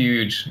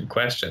huge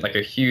question, like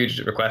a huge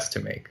request to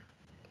make.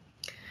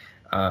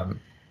 And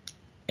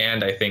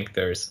I think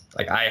there's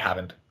I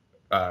haven't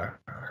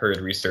heard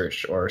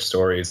research or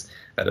stories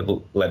that have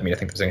led me to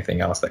think there's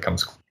anything else that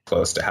comes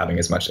close to having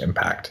as much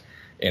impact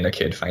in a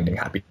kid finding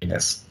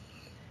happiness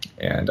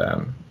and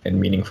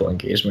meaningful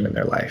engagement in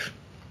their life.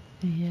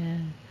 Yeah,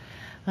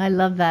 I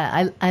love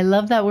that. I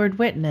love that word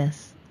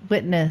witness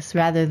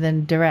rather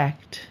than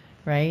direct.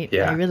 Right.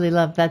 Yeah. I really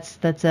love that's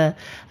a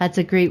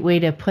great way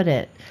to put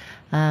it.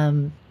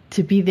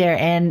 To be there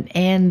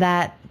and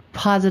that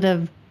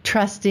positive,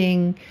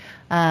 trusting,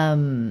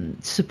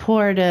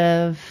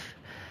 supportive,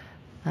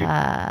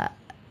 so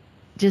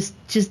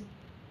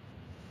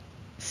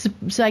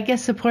I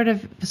guess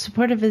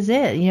supportive is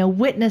it,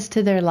 witness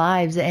to their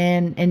lives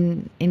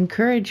and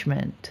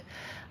encouragement,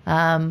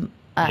 and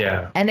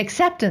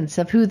acceptance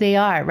of who they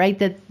are, right?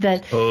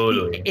 That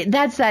totally.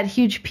 That's that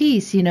huge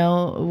piece,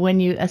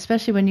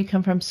 especially when you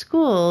come from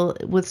school.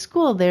 With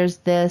school, there's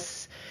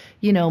this,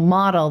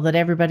 model that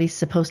everybody's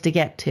supposed to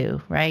get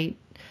to, right?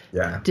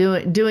 Yeah.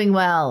 Doing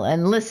well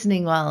and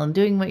listening well and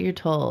doing what you're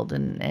told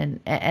and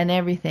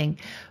everything,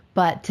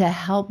 but to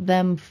help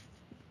them,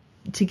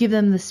 to give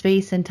them the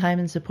space and time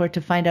and support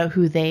to find out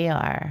who they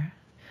are.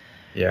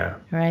 Yeah.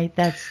 Right.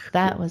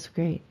 That was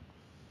great.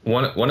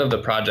 One of the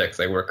projects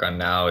I work on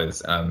now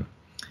is I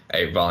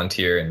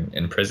volunteer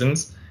in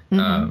prisons,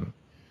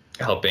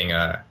 helping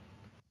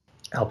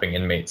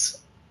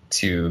inmates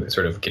to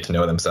sort of get to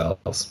know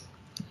themselves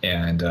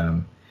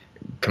and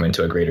come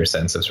into a greater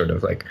sense of sort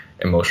of like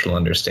emotional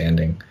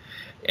understanding.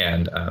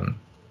 And a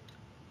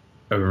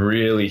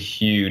really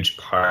huge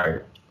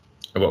part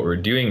of what we're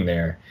doing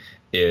there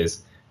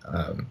is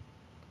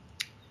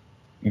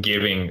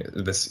giving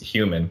this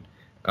human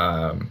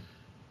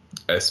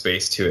a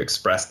space to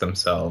express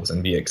themselves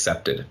and be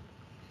accepted,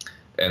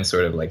 and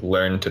sort of like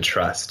learn to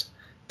trust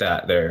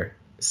that they're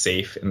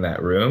safe in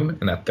that room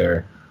and that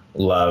they're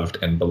loved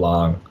and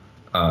belong,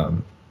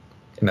 and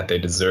that they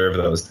deserve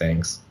those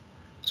things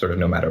sort of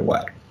no matter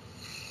what.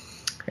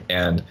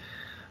 And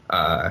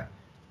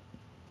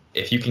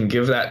if you can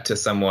give that to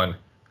someone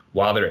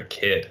while they're a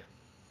kid,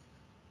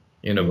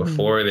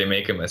 before they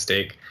make a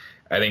mistake,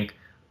 I think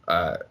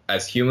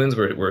as humans,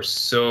 we're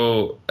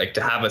so like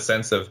to have a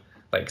sense of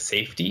like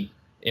safety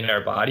in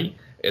our body.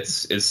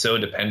 Is so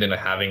dependent on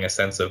having a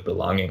sense of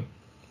belonging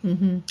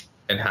and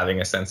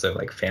having a sense of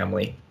like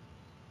family.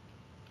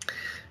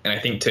 And I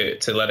think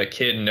to let a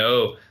kid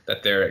know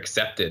that they're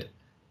accepted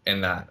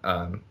and that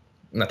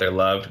they're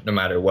loved no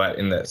matter what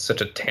in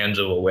such a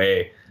tangible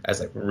way as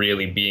like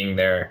really being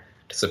there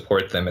to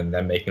support them and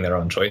them making their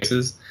own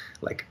choices,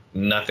 like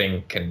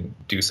nothing can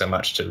do so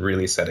much to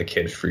really set a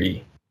kid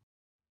free.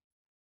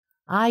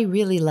 I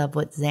really love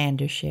what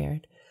Xander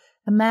shared.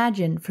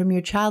 Imagine, from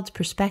your child's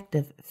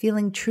perspective,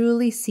 feeling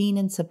truly seen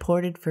and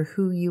supported for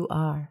who you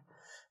are,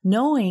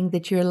 knowing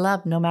that you're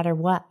loved no matter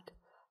what.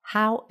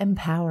 How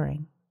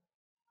empowering.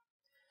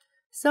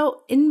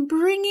 So, in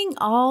bringing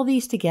all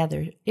these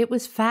together, it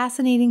was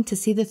fascinating to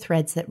see the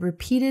threads that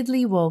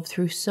repeatedly wove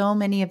through so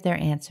many of their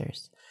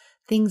answers.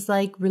 Things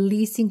like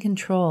releasing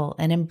control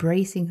and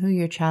embracing who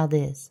your child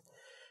is.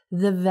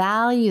 The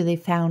value they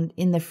found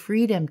in the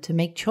freedom to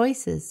make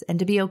choices and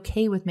to be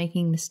okay with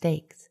making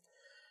mistakes.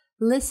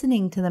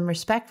 Listening to them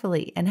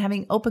respectfully and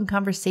having open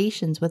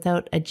conversations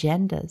without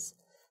agendas.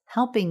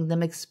 Helping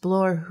them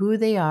explore who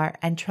they are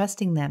and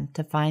trusting them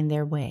to find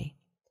their way.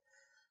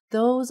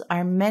 Those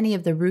are many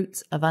of the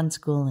roots of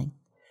unschooling.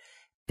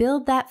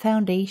 Build that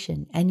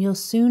foundation and you'll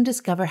soon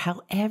discover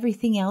how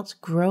everything else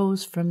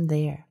grows from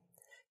there.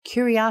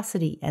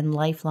 Curiosity and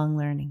lifelong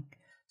learning.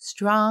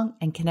 Strong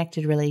and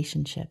connected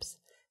relationships.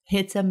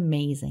 It's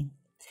amazing.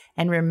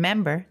 And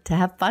remember to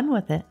have fun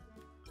with it.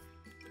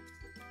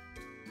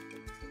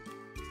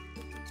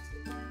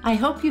 I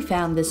hope you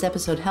found this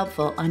episode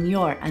helpful on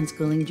your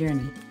unschooling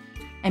journey.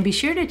 And be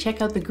sure to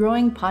check out the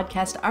growing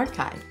podcast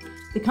archive.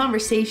 The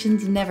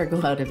conversations never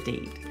go out of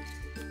date.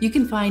 You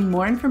can find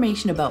more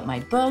information about my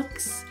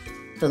books,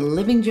 the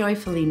Living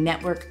Joyfully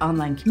Network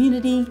online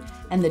community,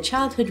 and the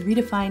Childhood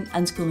Redefined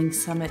Unschooling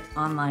Summit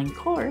online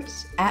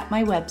course at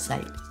my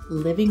website,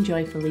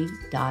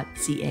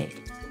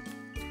 livingjoyfully.ca.